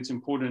 because I think it's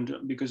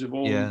important because of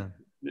all the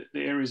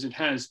areas it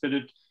has, but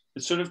it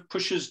sort of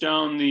pushes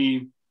down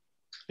the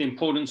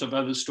importance of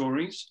other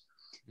stories.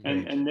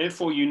 Right. And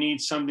therefore you need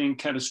something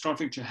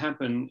catastrophic to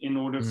happen in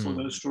order for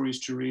those stories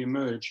to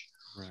reemerge.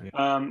 Right.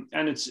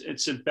 And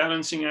it's a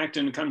balancing act,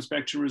 and it comes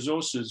back to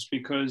resources,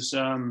 because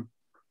a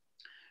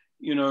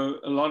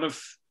lot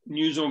of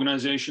news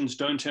organizations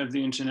don't have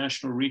the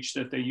international reach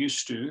that they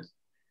used to.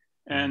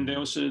 And they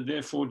also,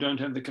 therefore, don't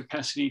have the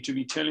capacity to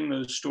be telling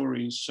those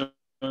stories. So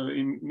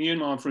in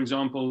Myanmar, for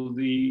example,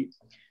 the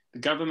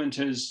government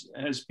has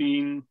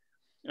been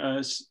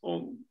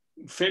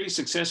fairly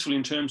successful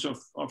in terms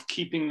of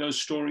keeping those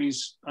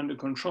stories under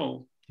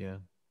control. Yeah.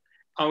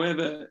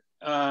 However,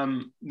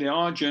 there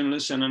are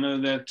journalists, and I know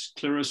that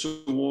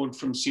Clarissa Ward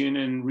from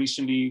CNN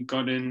recently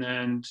got in,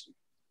 and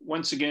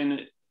once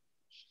again,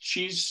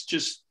 she's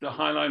just the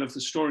highlight of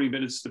the story,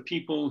 but it's the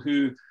people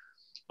who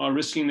are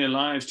risking their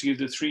lives to give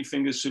the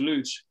three-finger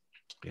salute,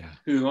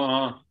 who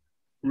are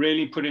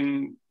really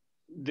putting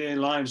their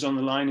lives on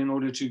the line in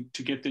order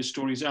to get their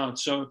stories out.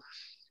 So,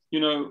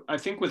 I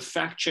think with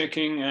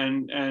fact-checking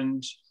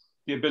and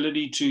the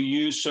ability to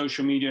use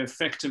social media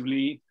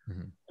effectively,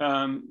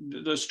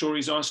 those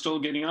stories are still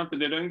getting out, but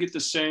they don't get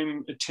the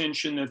same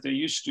attention that they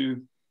used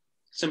to,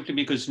 simply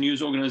because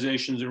news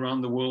organizations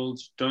around the world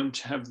don't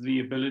have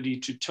the ability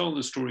to tell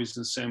the stories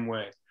the same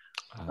way.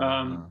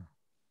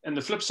 And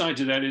the flip side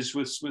to that is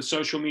with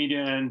social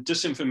media and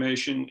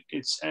disinformation,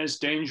 it's as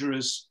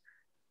dangerous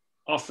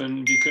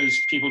often because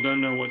people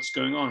don't know what's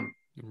going on.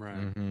 Right.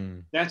 Mm-hmm.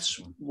 That's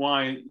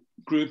why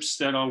groups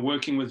that are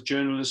working with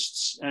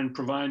journalists and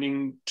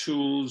providing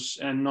tools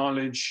and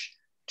knowledge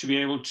to be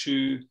able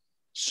to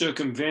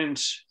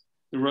circumvent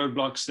the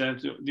roadblocks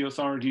that the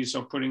authorities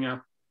are putting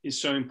up is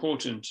so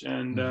important.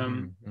 And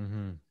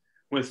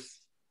with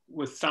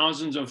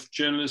thousands of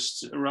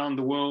journalists around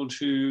the world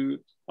who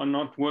are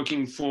not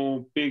working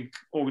for big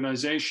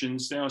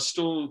organizations, they are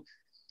still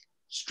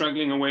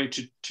struggling away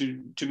to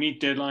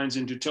meet deadlines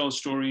and to tell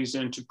stories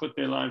and to put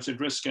their lives at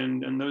risk.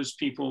 And those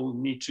people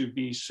need to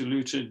be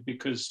saluted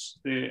because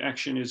their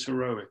action is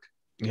heroic.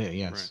 Yeah,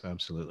 yes, right.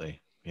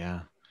 Absolutely.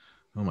 Yeah.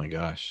 Oh my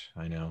gosh.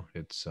 I know.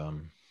 It's,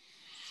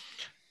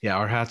 yeah,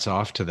 our hats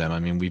off to them. I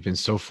mean, we've been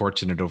so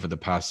fortunate over the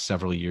past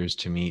several years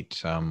to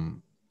meet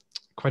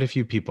quite a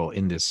few people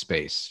in this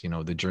space,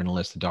 the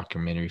journalists, the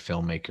documentary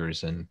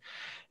filmmakers, and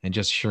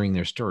just sharing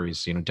their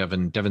stories.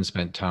 Devin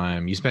spent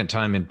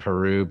time in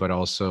Peru, but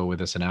also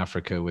with us in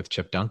Africa with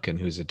Chip Duncan,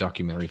 who's a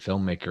documentary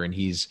filmmaker. And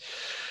he's,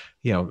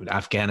 he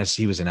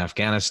was in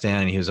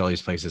Afghanistan, he was all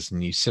these places,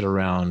 and you sit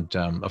around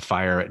a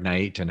fire at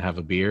night and have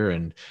a beer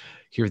and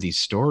hear these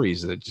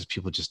stories that just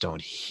people just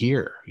don't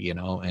hear,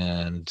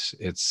 and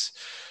it's,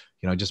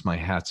 just my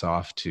hats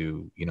off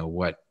to,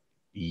 what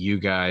you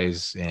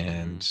guys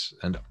and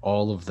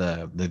all of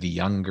the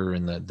younger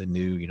and the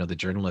new, the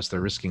journalists, they're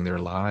risking their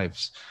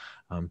lives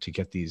to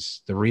get the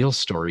real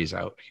stories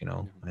out,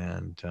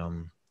 and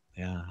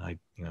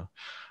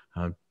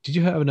did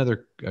you have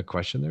another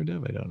question there,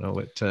 Dev? I don't know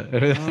what. I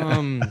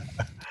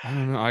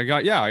don't know. I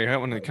got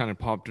one that kind of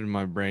popped in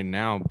my brain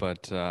now,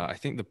 but I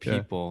think the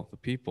people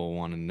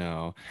want to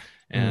know.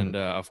 And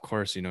of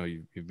course,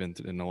 you've been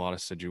in a lot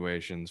of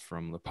situations,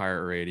 from the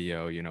pirate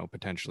radio,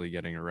 potentially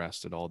getting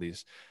arrested, all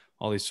these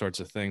sorts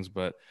of things.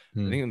 But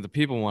I think the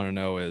people want to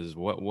know is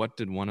what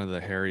did one of the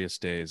hairiest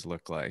days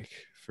look like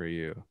for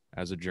you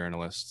as a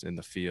journalist in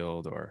the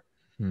field? Or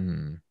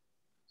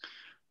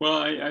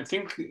Well, I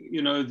think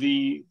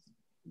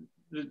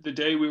the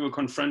day we were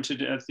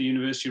confronted at the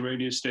university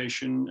radio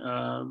station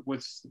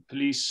with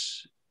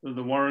police,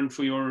 the warrant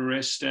for your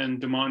arrest and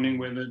demanding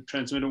where the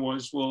transmitter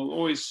was, will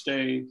always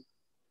stay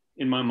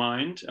in my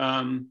mind.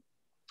 And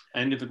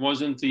if it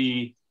wasn't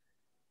the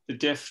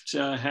deft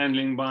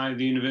handling by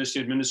the university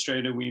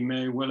administrator, we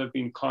may well have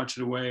been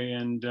carted away,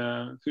 and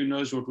who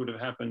knows what would have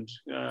happened.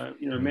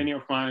 Many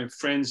of my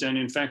friends, and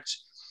in fact,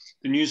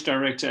 the news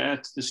director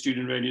at the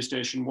student radio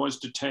station, was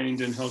detained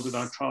and held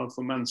without trial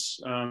for months,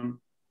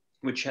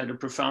 which had a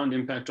profound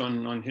impact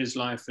on his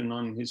life and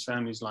on his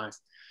family's life.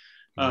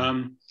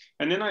 And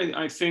then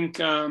I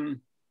think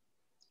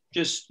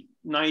just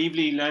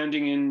naively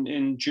landing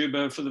in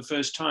Juba for the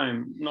first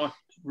time, not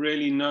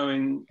really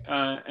knowing,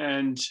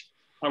 and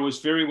I was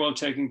very well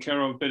taken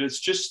care of, but it's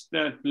just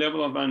that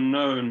level of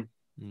unknown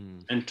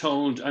and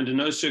told under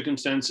no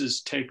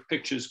circumstances take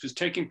pictures, because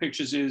taking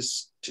pictures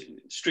is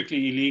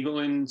strictly illegal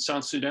in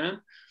South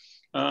Sudan.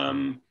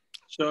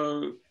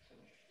 So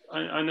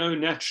I know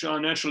our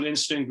natural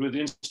instinct with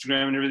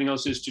Instagram and everything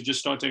else is to just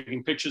start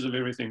taking pictures of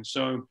everything.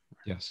 So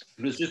Yes,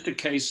 it was just a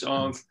case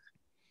of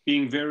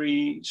being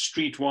very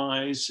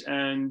streetwise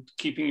and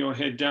keeping your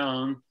head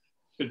down,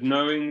 but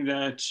knowing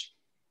that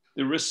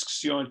the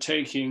risks you're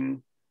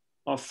taking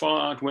are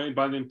far outweighed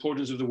by the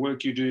importance of the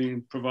work you're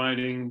doing,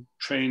 providing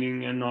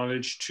training and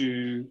knowledge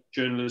to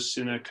journalists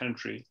in that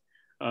country.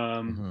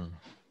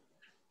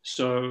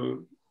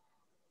 So,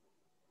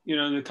 you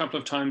know, a couple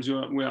of times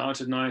we're out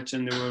at night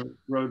and there were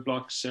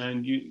roadblocks,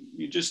 and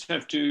you just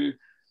have to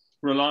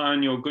rely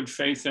on your good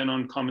faith and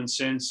on common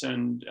sense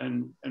and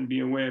be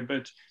aware.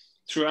 But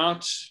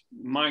throughout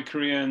my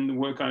career and the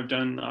work I've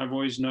done, I've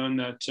always known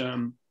that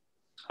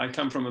I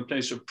come from a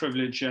place of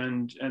privilege,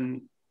 and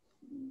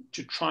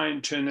to try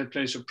and turn that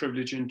place of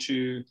privilege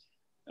into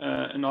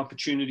an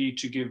opportunity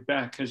to give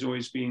back has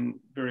always been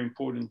very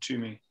important to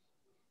me.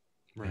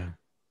 Right.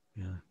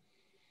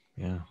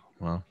 Yeah.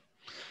 Well,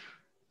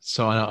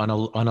 so on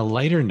a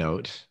lighter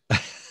note,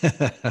 you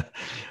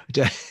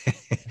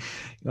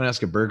want to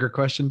ask a burger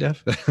question,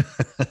 Dev?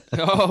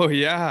 Oh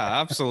yeah,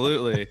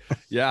 absolutely.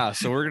 Yeah.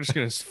 So we're just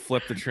going to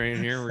flip the train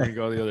here. We're going to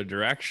go the other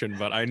direction,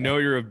 but I know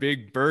you're a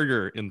big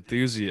burger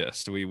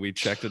enthusiast. We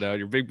checked it out.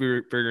 You're a big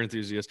burger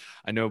enthusiast.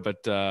 I know,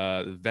 but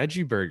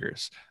veggie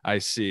burgers, I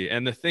see.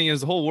 And the thing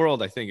is, the whole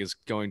world, I think, is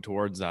going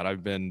towards that.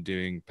 I've been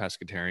doing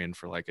pescatarian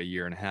for like a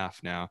year and a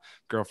half now.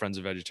 Girlfriend's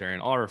a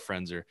vegetarian. All our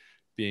friends are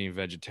being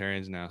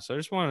vegetarians now. So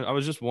I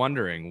was just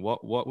wondering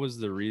what was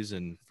the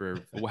reason for,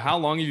 how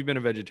long have you been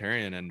a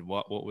vegetarian, and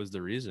what was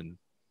the reason?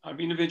 I've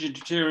been a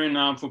vegetarian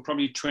now for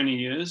probably 20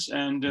 years,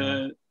 and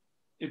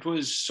it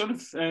was sort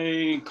of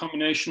a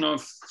combination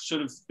of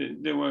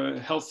there were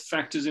health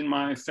factors in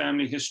my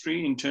family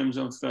history in terms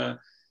of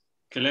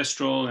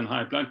cholesterol and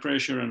high blood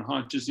pressure and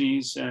heart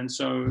disease. And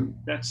so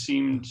that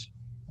seemed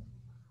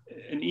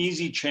an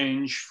easy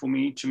change for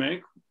me to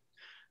make.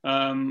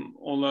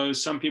 Although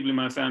some people in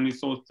my family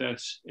thought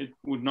that it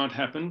would not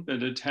happen,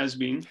 but it has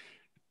been.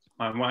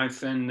 My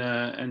wife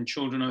and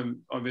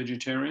children are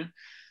vegetarian.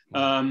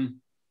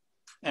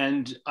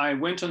 And I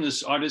went on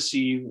this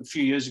odyssey a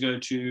few years ago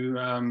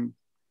to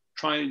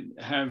try and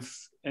have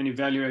and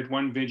evaluate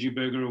one veggie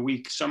burger a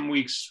week. Some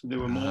weeks there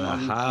were more,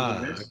 others there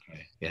were less.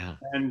 Okay. Yeah.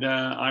 And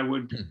I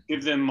would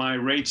give them my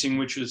rating,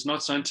 which was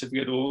not scientific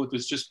at all. It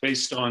was just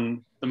based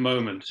on the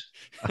moment.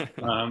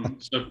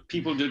 So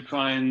people did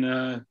try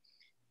and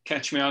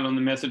catch me out on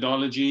the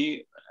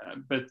methodology,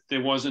 but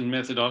there wasn't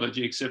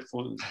methodology except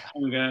for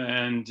hunger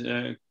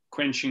and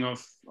quenching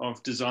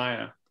of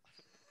desire.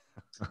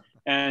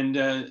 And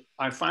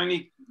I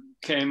finally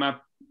came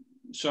up,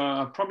 so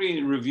I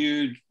probably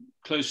reviewed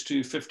close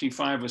to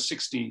 55 or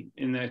 60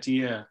 in that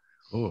year.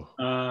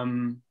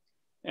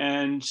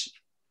 And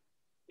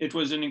it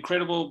was an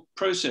incredible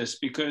process,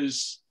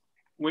 because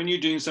when you're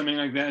doing something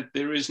like that,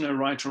 there is no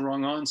right or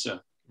wrong answer.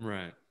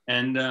 Right.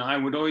 And I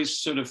would always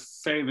sort of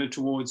favor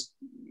towards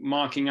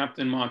marking up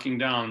than marking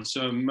down.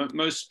 So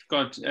most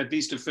got at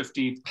least a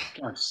 50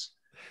 plus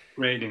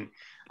rating.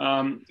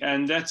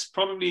 And that's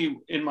probably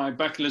in my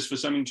bucket list for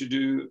something to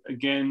do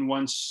again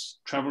once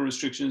travel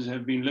restrictions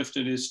have been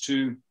lifted, is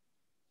to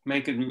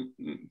make it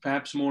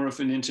perhaps more of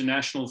an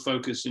international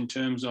focus in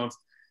terms of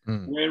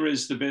where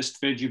is the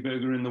best veggie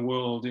burger in the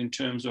world in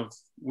terms of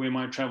where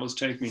my travels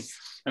take me.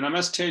 And I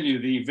must tell you,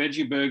 the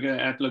veggie burger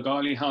at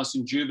Lagali House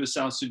in Juba,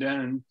 South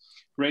Sudan,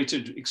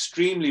 rated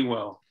extremely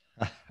well.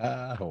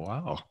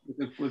 Wow.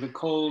 With a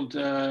cold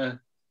beer,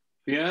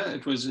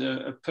 it was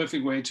a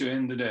perfect way to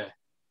end the day.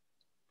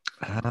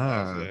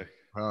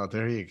 Oh,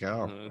 there you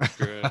go. Oh, that's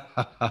great.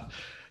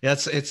 Yeah,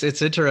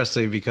 it's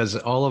interesting, because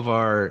all of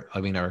our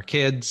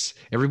kids,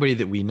 everybody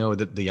that we know,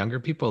 that the younger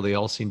people, they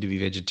all seem to be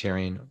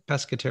vegetarian,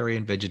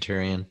 pescatarian,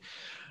 vegetarian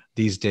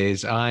these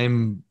days.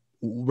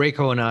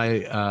 Reiko and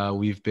I,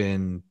 we've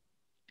been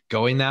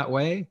going that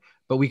way,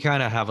 but we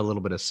kind of have a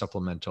little bit of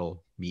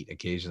supplemental meat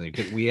occasionally.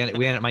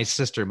 My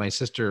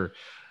sister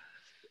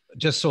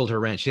just sold her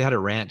ranch. She had a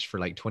ranch for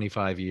like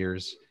 25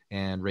 years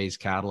and raised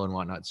cattle and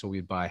whatnot. So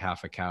we buy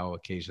half a cow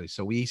occasionally.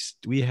 So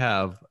we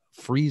have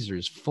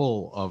freezers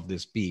full of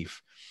this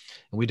beef,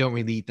 and we don't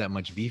really eat that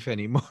much beef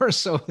anymore.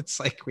 So it's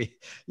like we've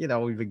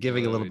been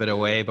giving a little bit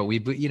away, but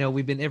we've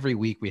been every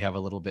week we have a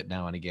little bit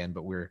now and again,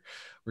 but we're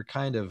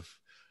kind of,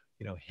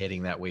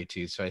 heading that way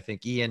too. So I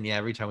think Ian,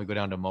 every time we go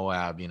down to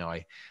Moab,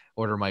 I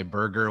order my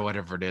burger or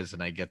whatever it is,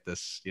 and I get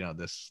this,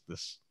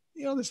 this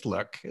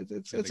look.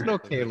 It's an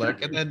okay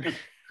look. And then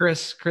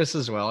Chris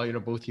as well,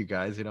 both you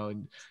guys,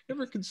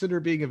 never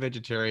consider being a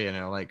vegetarian.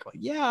 And I'm like,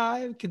 yeah,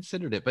 I've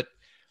considered it. But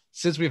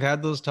since we've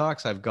had those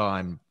talks, I've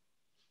gone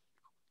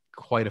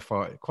quite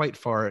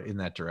far in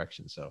that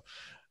direction. So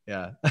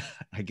yeah,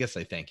 I guess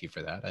I thank you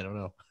for that. I don't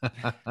know.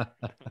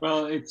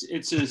 Well,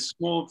 it's a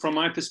small, from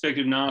my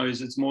perspective now,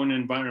 it's more an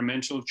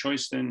environmental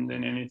choice than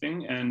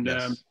anything. And,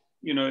 yes.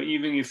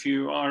 Even if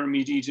you are a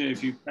meat eater,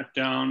 if you cut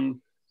down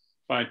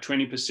by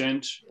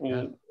 20%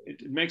 or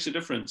it makes a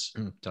difference.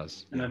 It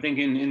does. And I think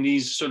in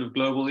these sort of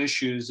global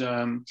issues,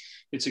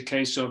 it's a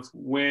case of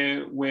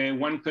where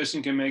one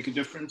person can make a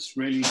difference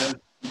really does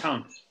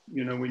count.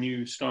 You know, when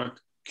you start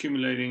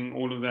accumulating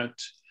all of that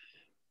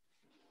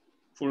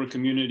for a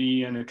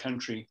community and a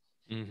country.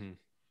 Mm-hmm.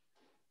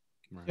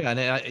 Right. Yeah, and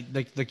I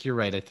like you're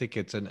right. I think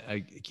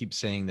I keep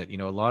saying that, you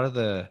know, a lot of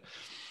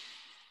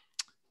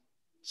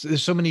so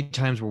there's so many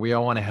times where we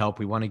all want to help,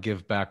 we want to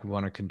give back, we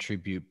want to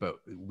contribute, but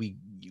we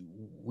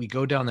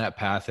go down that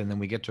path and then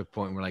we get to a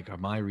point where we're like,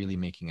 am I really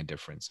making a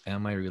difference?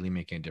 Am I really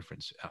making a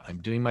difference? I'm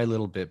doing my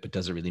little bit, but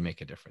does it really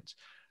make a difference?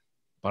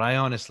 But I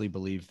honestly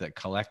believe that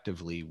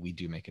collectively we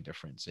do make a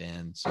difference.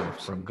 And so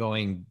from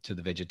going to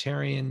the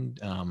vegetarian,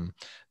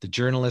 the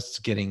journalists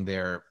getting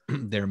their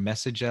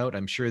message out,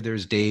 I'm sure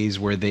there's days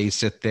where they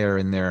sit there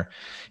and they're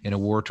in a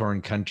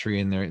war-torn country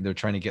and they're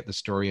trying to get the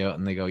story out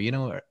and they go, you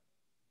know,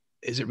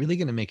 is it really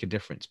going to make a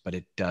difference? But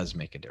it does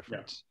make a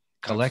difference.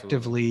 Yeah,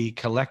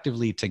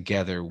 collectively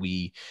together,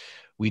 we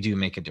do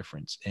make a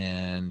difference.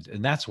 And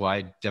that's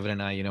why Devin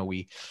and I, you know,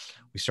 we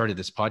started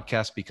this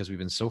podcast because we've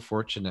been so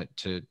fortunate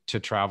to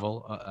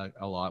travel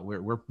a lot.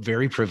 We're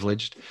very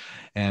privileged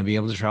and be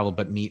able to travel,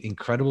 but meet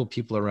incredible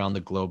people around the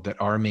globe that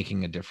are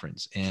making a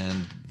difference.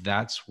 And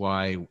that's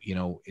why, you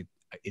know,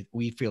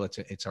 we feel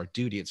it's our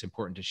duty. It's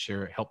important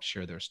to help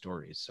share their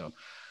stories. So,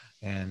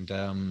 and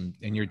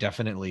you're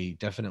definitely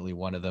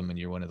one of them, and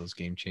you're one of those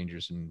game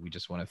changers. And we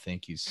just want to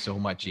thank you so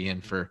much,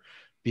 Ian, for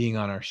being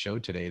on our show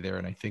today there.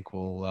 And I think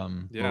we'll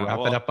wrap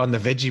it up on the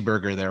veggie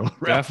burger there.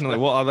 Definitely.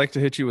 Well, I'd like to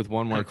hit you with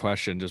one more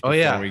question just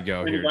before we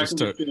go here. Just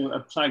to do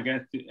a plug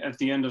at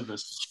the end of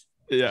this.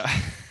 Yeah.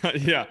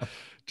 Yeah.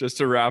 Just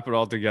to wrap it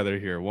all together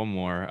here. One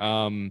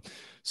more.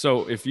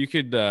 So if you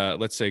could,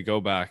 let's say, go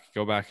back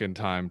in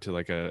time to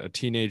like a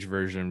teenage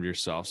version of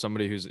yourself,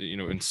 somebody who's, you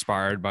know,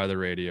 inspired by the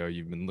radio.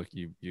 You've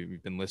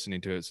been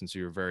listening to it since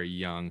you were very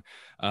young.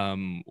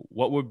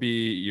 What would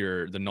be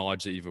the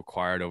knowledge that you've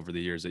acquired over the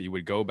years that you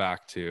would go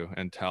back to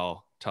and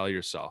tell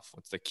yourself?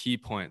 What's the key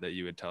point that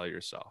you would tell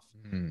yourself?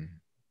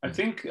 I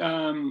think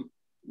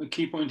the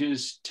key point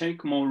is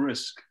take more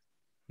risk.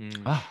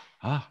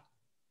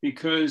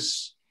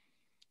 Because,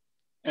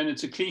 and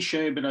it's a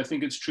cliche, but I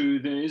think it's true.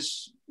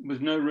 With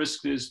no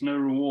risk, there's no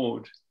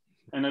reward.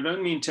 And I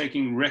don't mean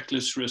taking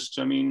reckless risks.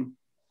 I mean,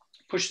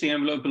 push the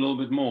envelope a little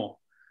bit more.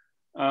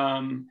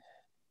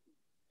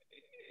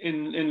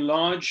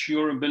 Enlarge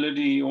your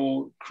ability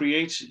or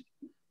create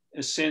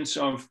a sense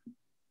of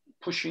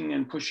pushing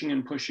and pushing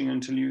and pushing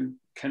until you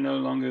can no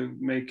longer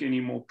make any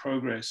more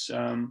progress.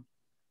 And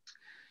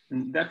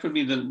that would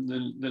be the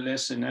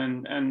lesson.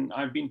 And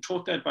I've been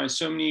taught that by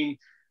so many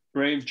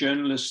brave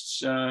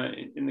journalists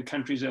in the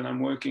countries that I'm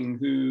working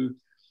who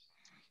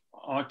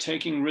are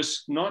taking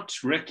risks, not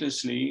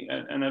recklessly,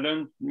 and I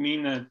don't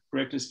mean that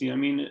recklessly. I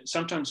mean,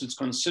 sometimes it's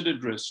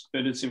considered risk,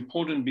 but it's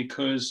important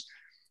because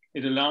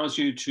it allows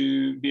you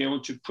to be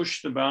able to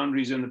push the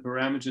boundaries and the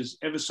parameters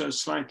ever so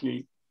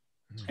slightly.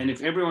 And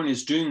if everyone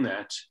is doing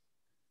that,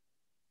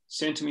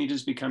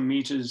 centimeters become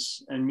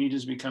meters and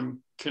meters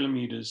become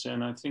kilometers.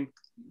 And I think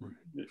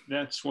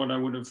that's what I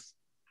would have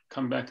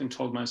come back and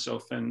told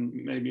myself, and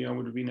maybe I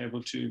would have been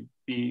able to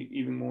be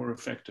even more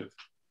effective.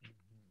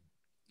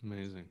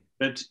 Amazing.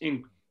 But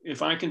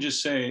if I can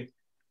just say,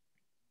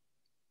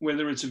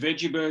 whether it's a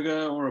veggie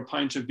burger or a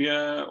pint of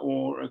beer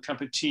or a cup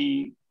of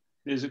tea,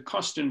 there's a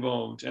cost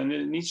involved, and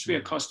there needs to be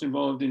a cost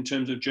involved in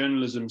terms of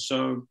journalism.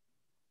 So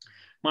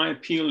my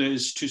appeal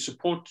is to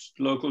support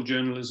local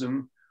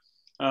journalism.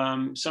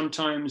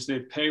 Sometimes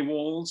there are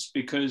paywalls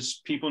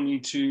because people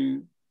need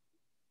to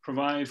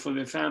provide for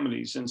their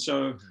families. And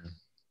so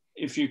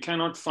if you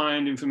cannot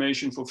find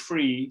information for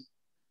free,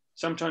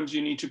 sometimes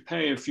you need to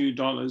pay a few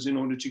dollars in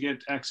order to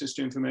get access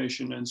to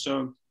information. And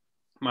so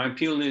my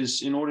appeal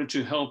is, in order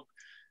to help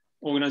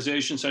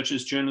organizations such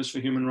as Journalists for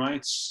Human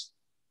Rights,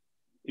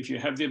 if you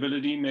have the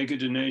ability, make a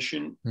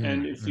donation.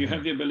 And if you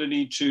have the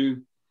ability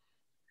to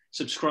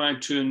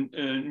subscribe to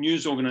a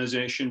news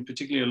organization,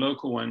 particularly a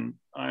local one,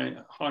 I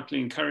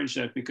heartily encourage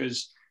that,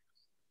 because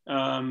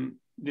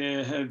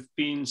there have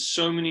been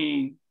so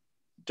many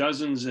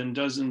dozens and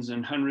dozens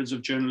and hundreds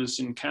of journalists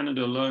in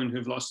Canada alone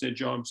who've lost their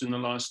jobs in the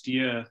last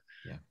year.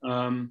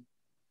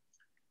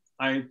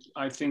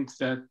 I think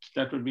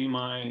that would be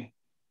my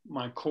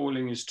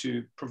calling, is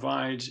to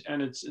provide,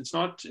 and it's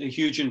not a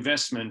huge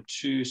investment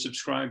to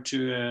subscribe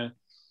to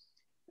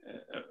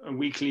a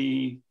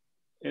weekly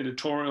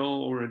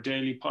editorial or a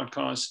daily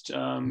podcast,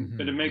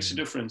 but it makes a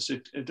difference.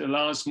 It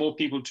allows more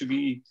people to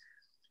be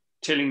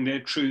telling their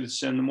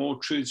truths, and the more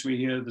truths we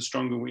hear, the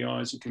stronger we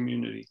are as a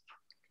community.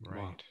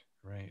 Right.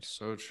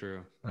 So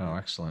true. Oh,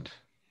 excellent.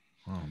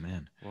 Oh,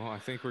 man. Well, I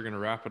think we're going to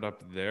wrap it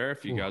up there.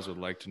 If you guys would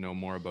like to know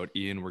more about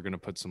Ian, we're going to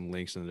put some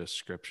links in the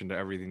description to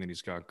everything that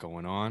he's got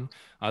going on.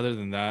 Other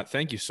than that,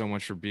 thank you so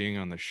much for being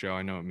on the show.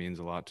 I know it means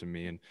a lot to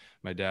me and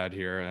my dad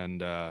here.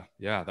 And that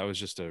was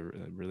just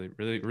really,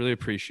 really, really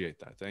appreciate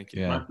that. Thank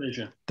you. Yeah. My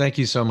pleasure. Thank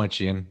you so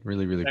much, Ian.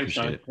 Really, really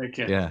appreciate it. Take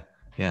care.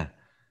 Yeah.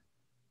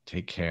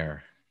 Take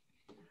care.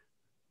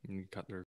 You cut their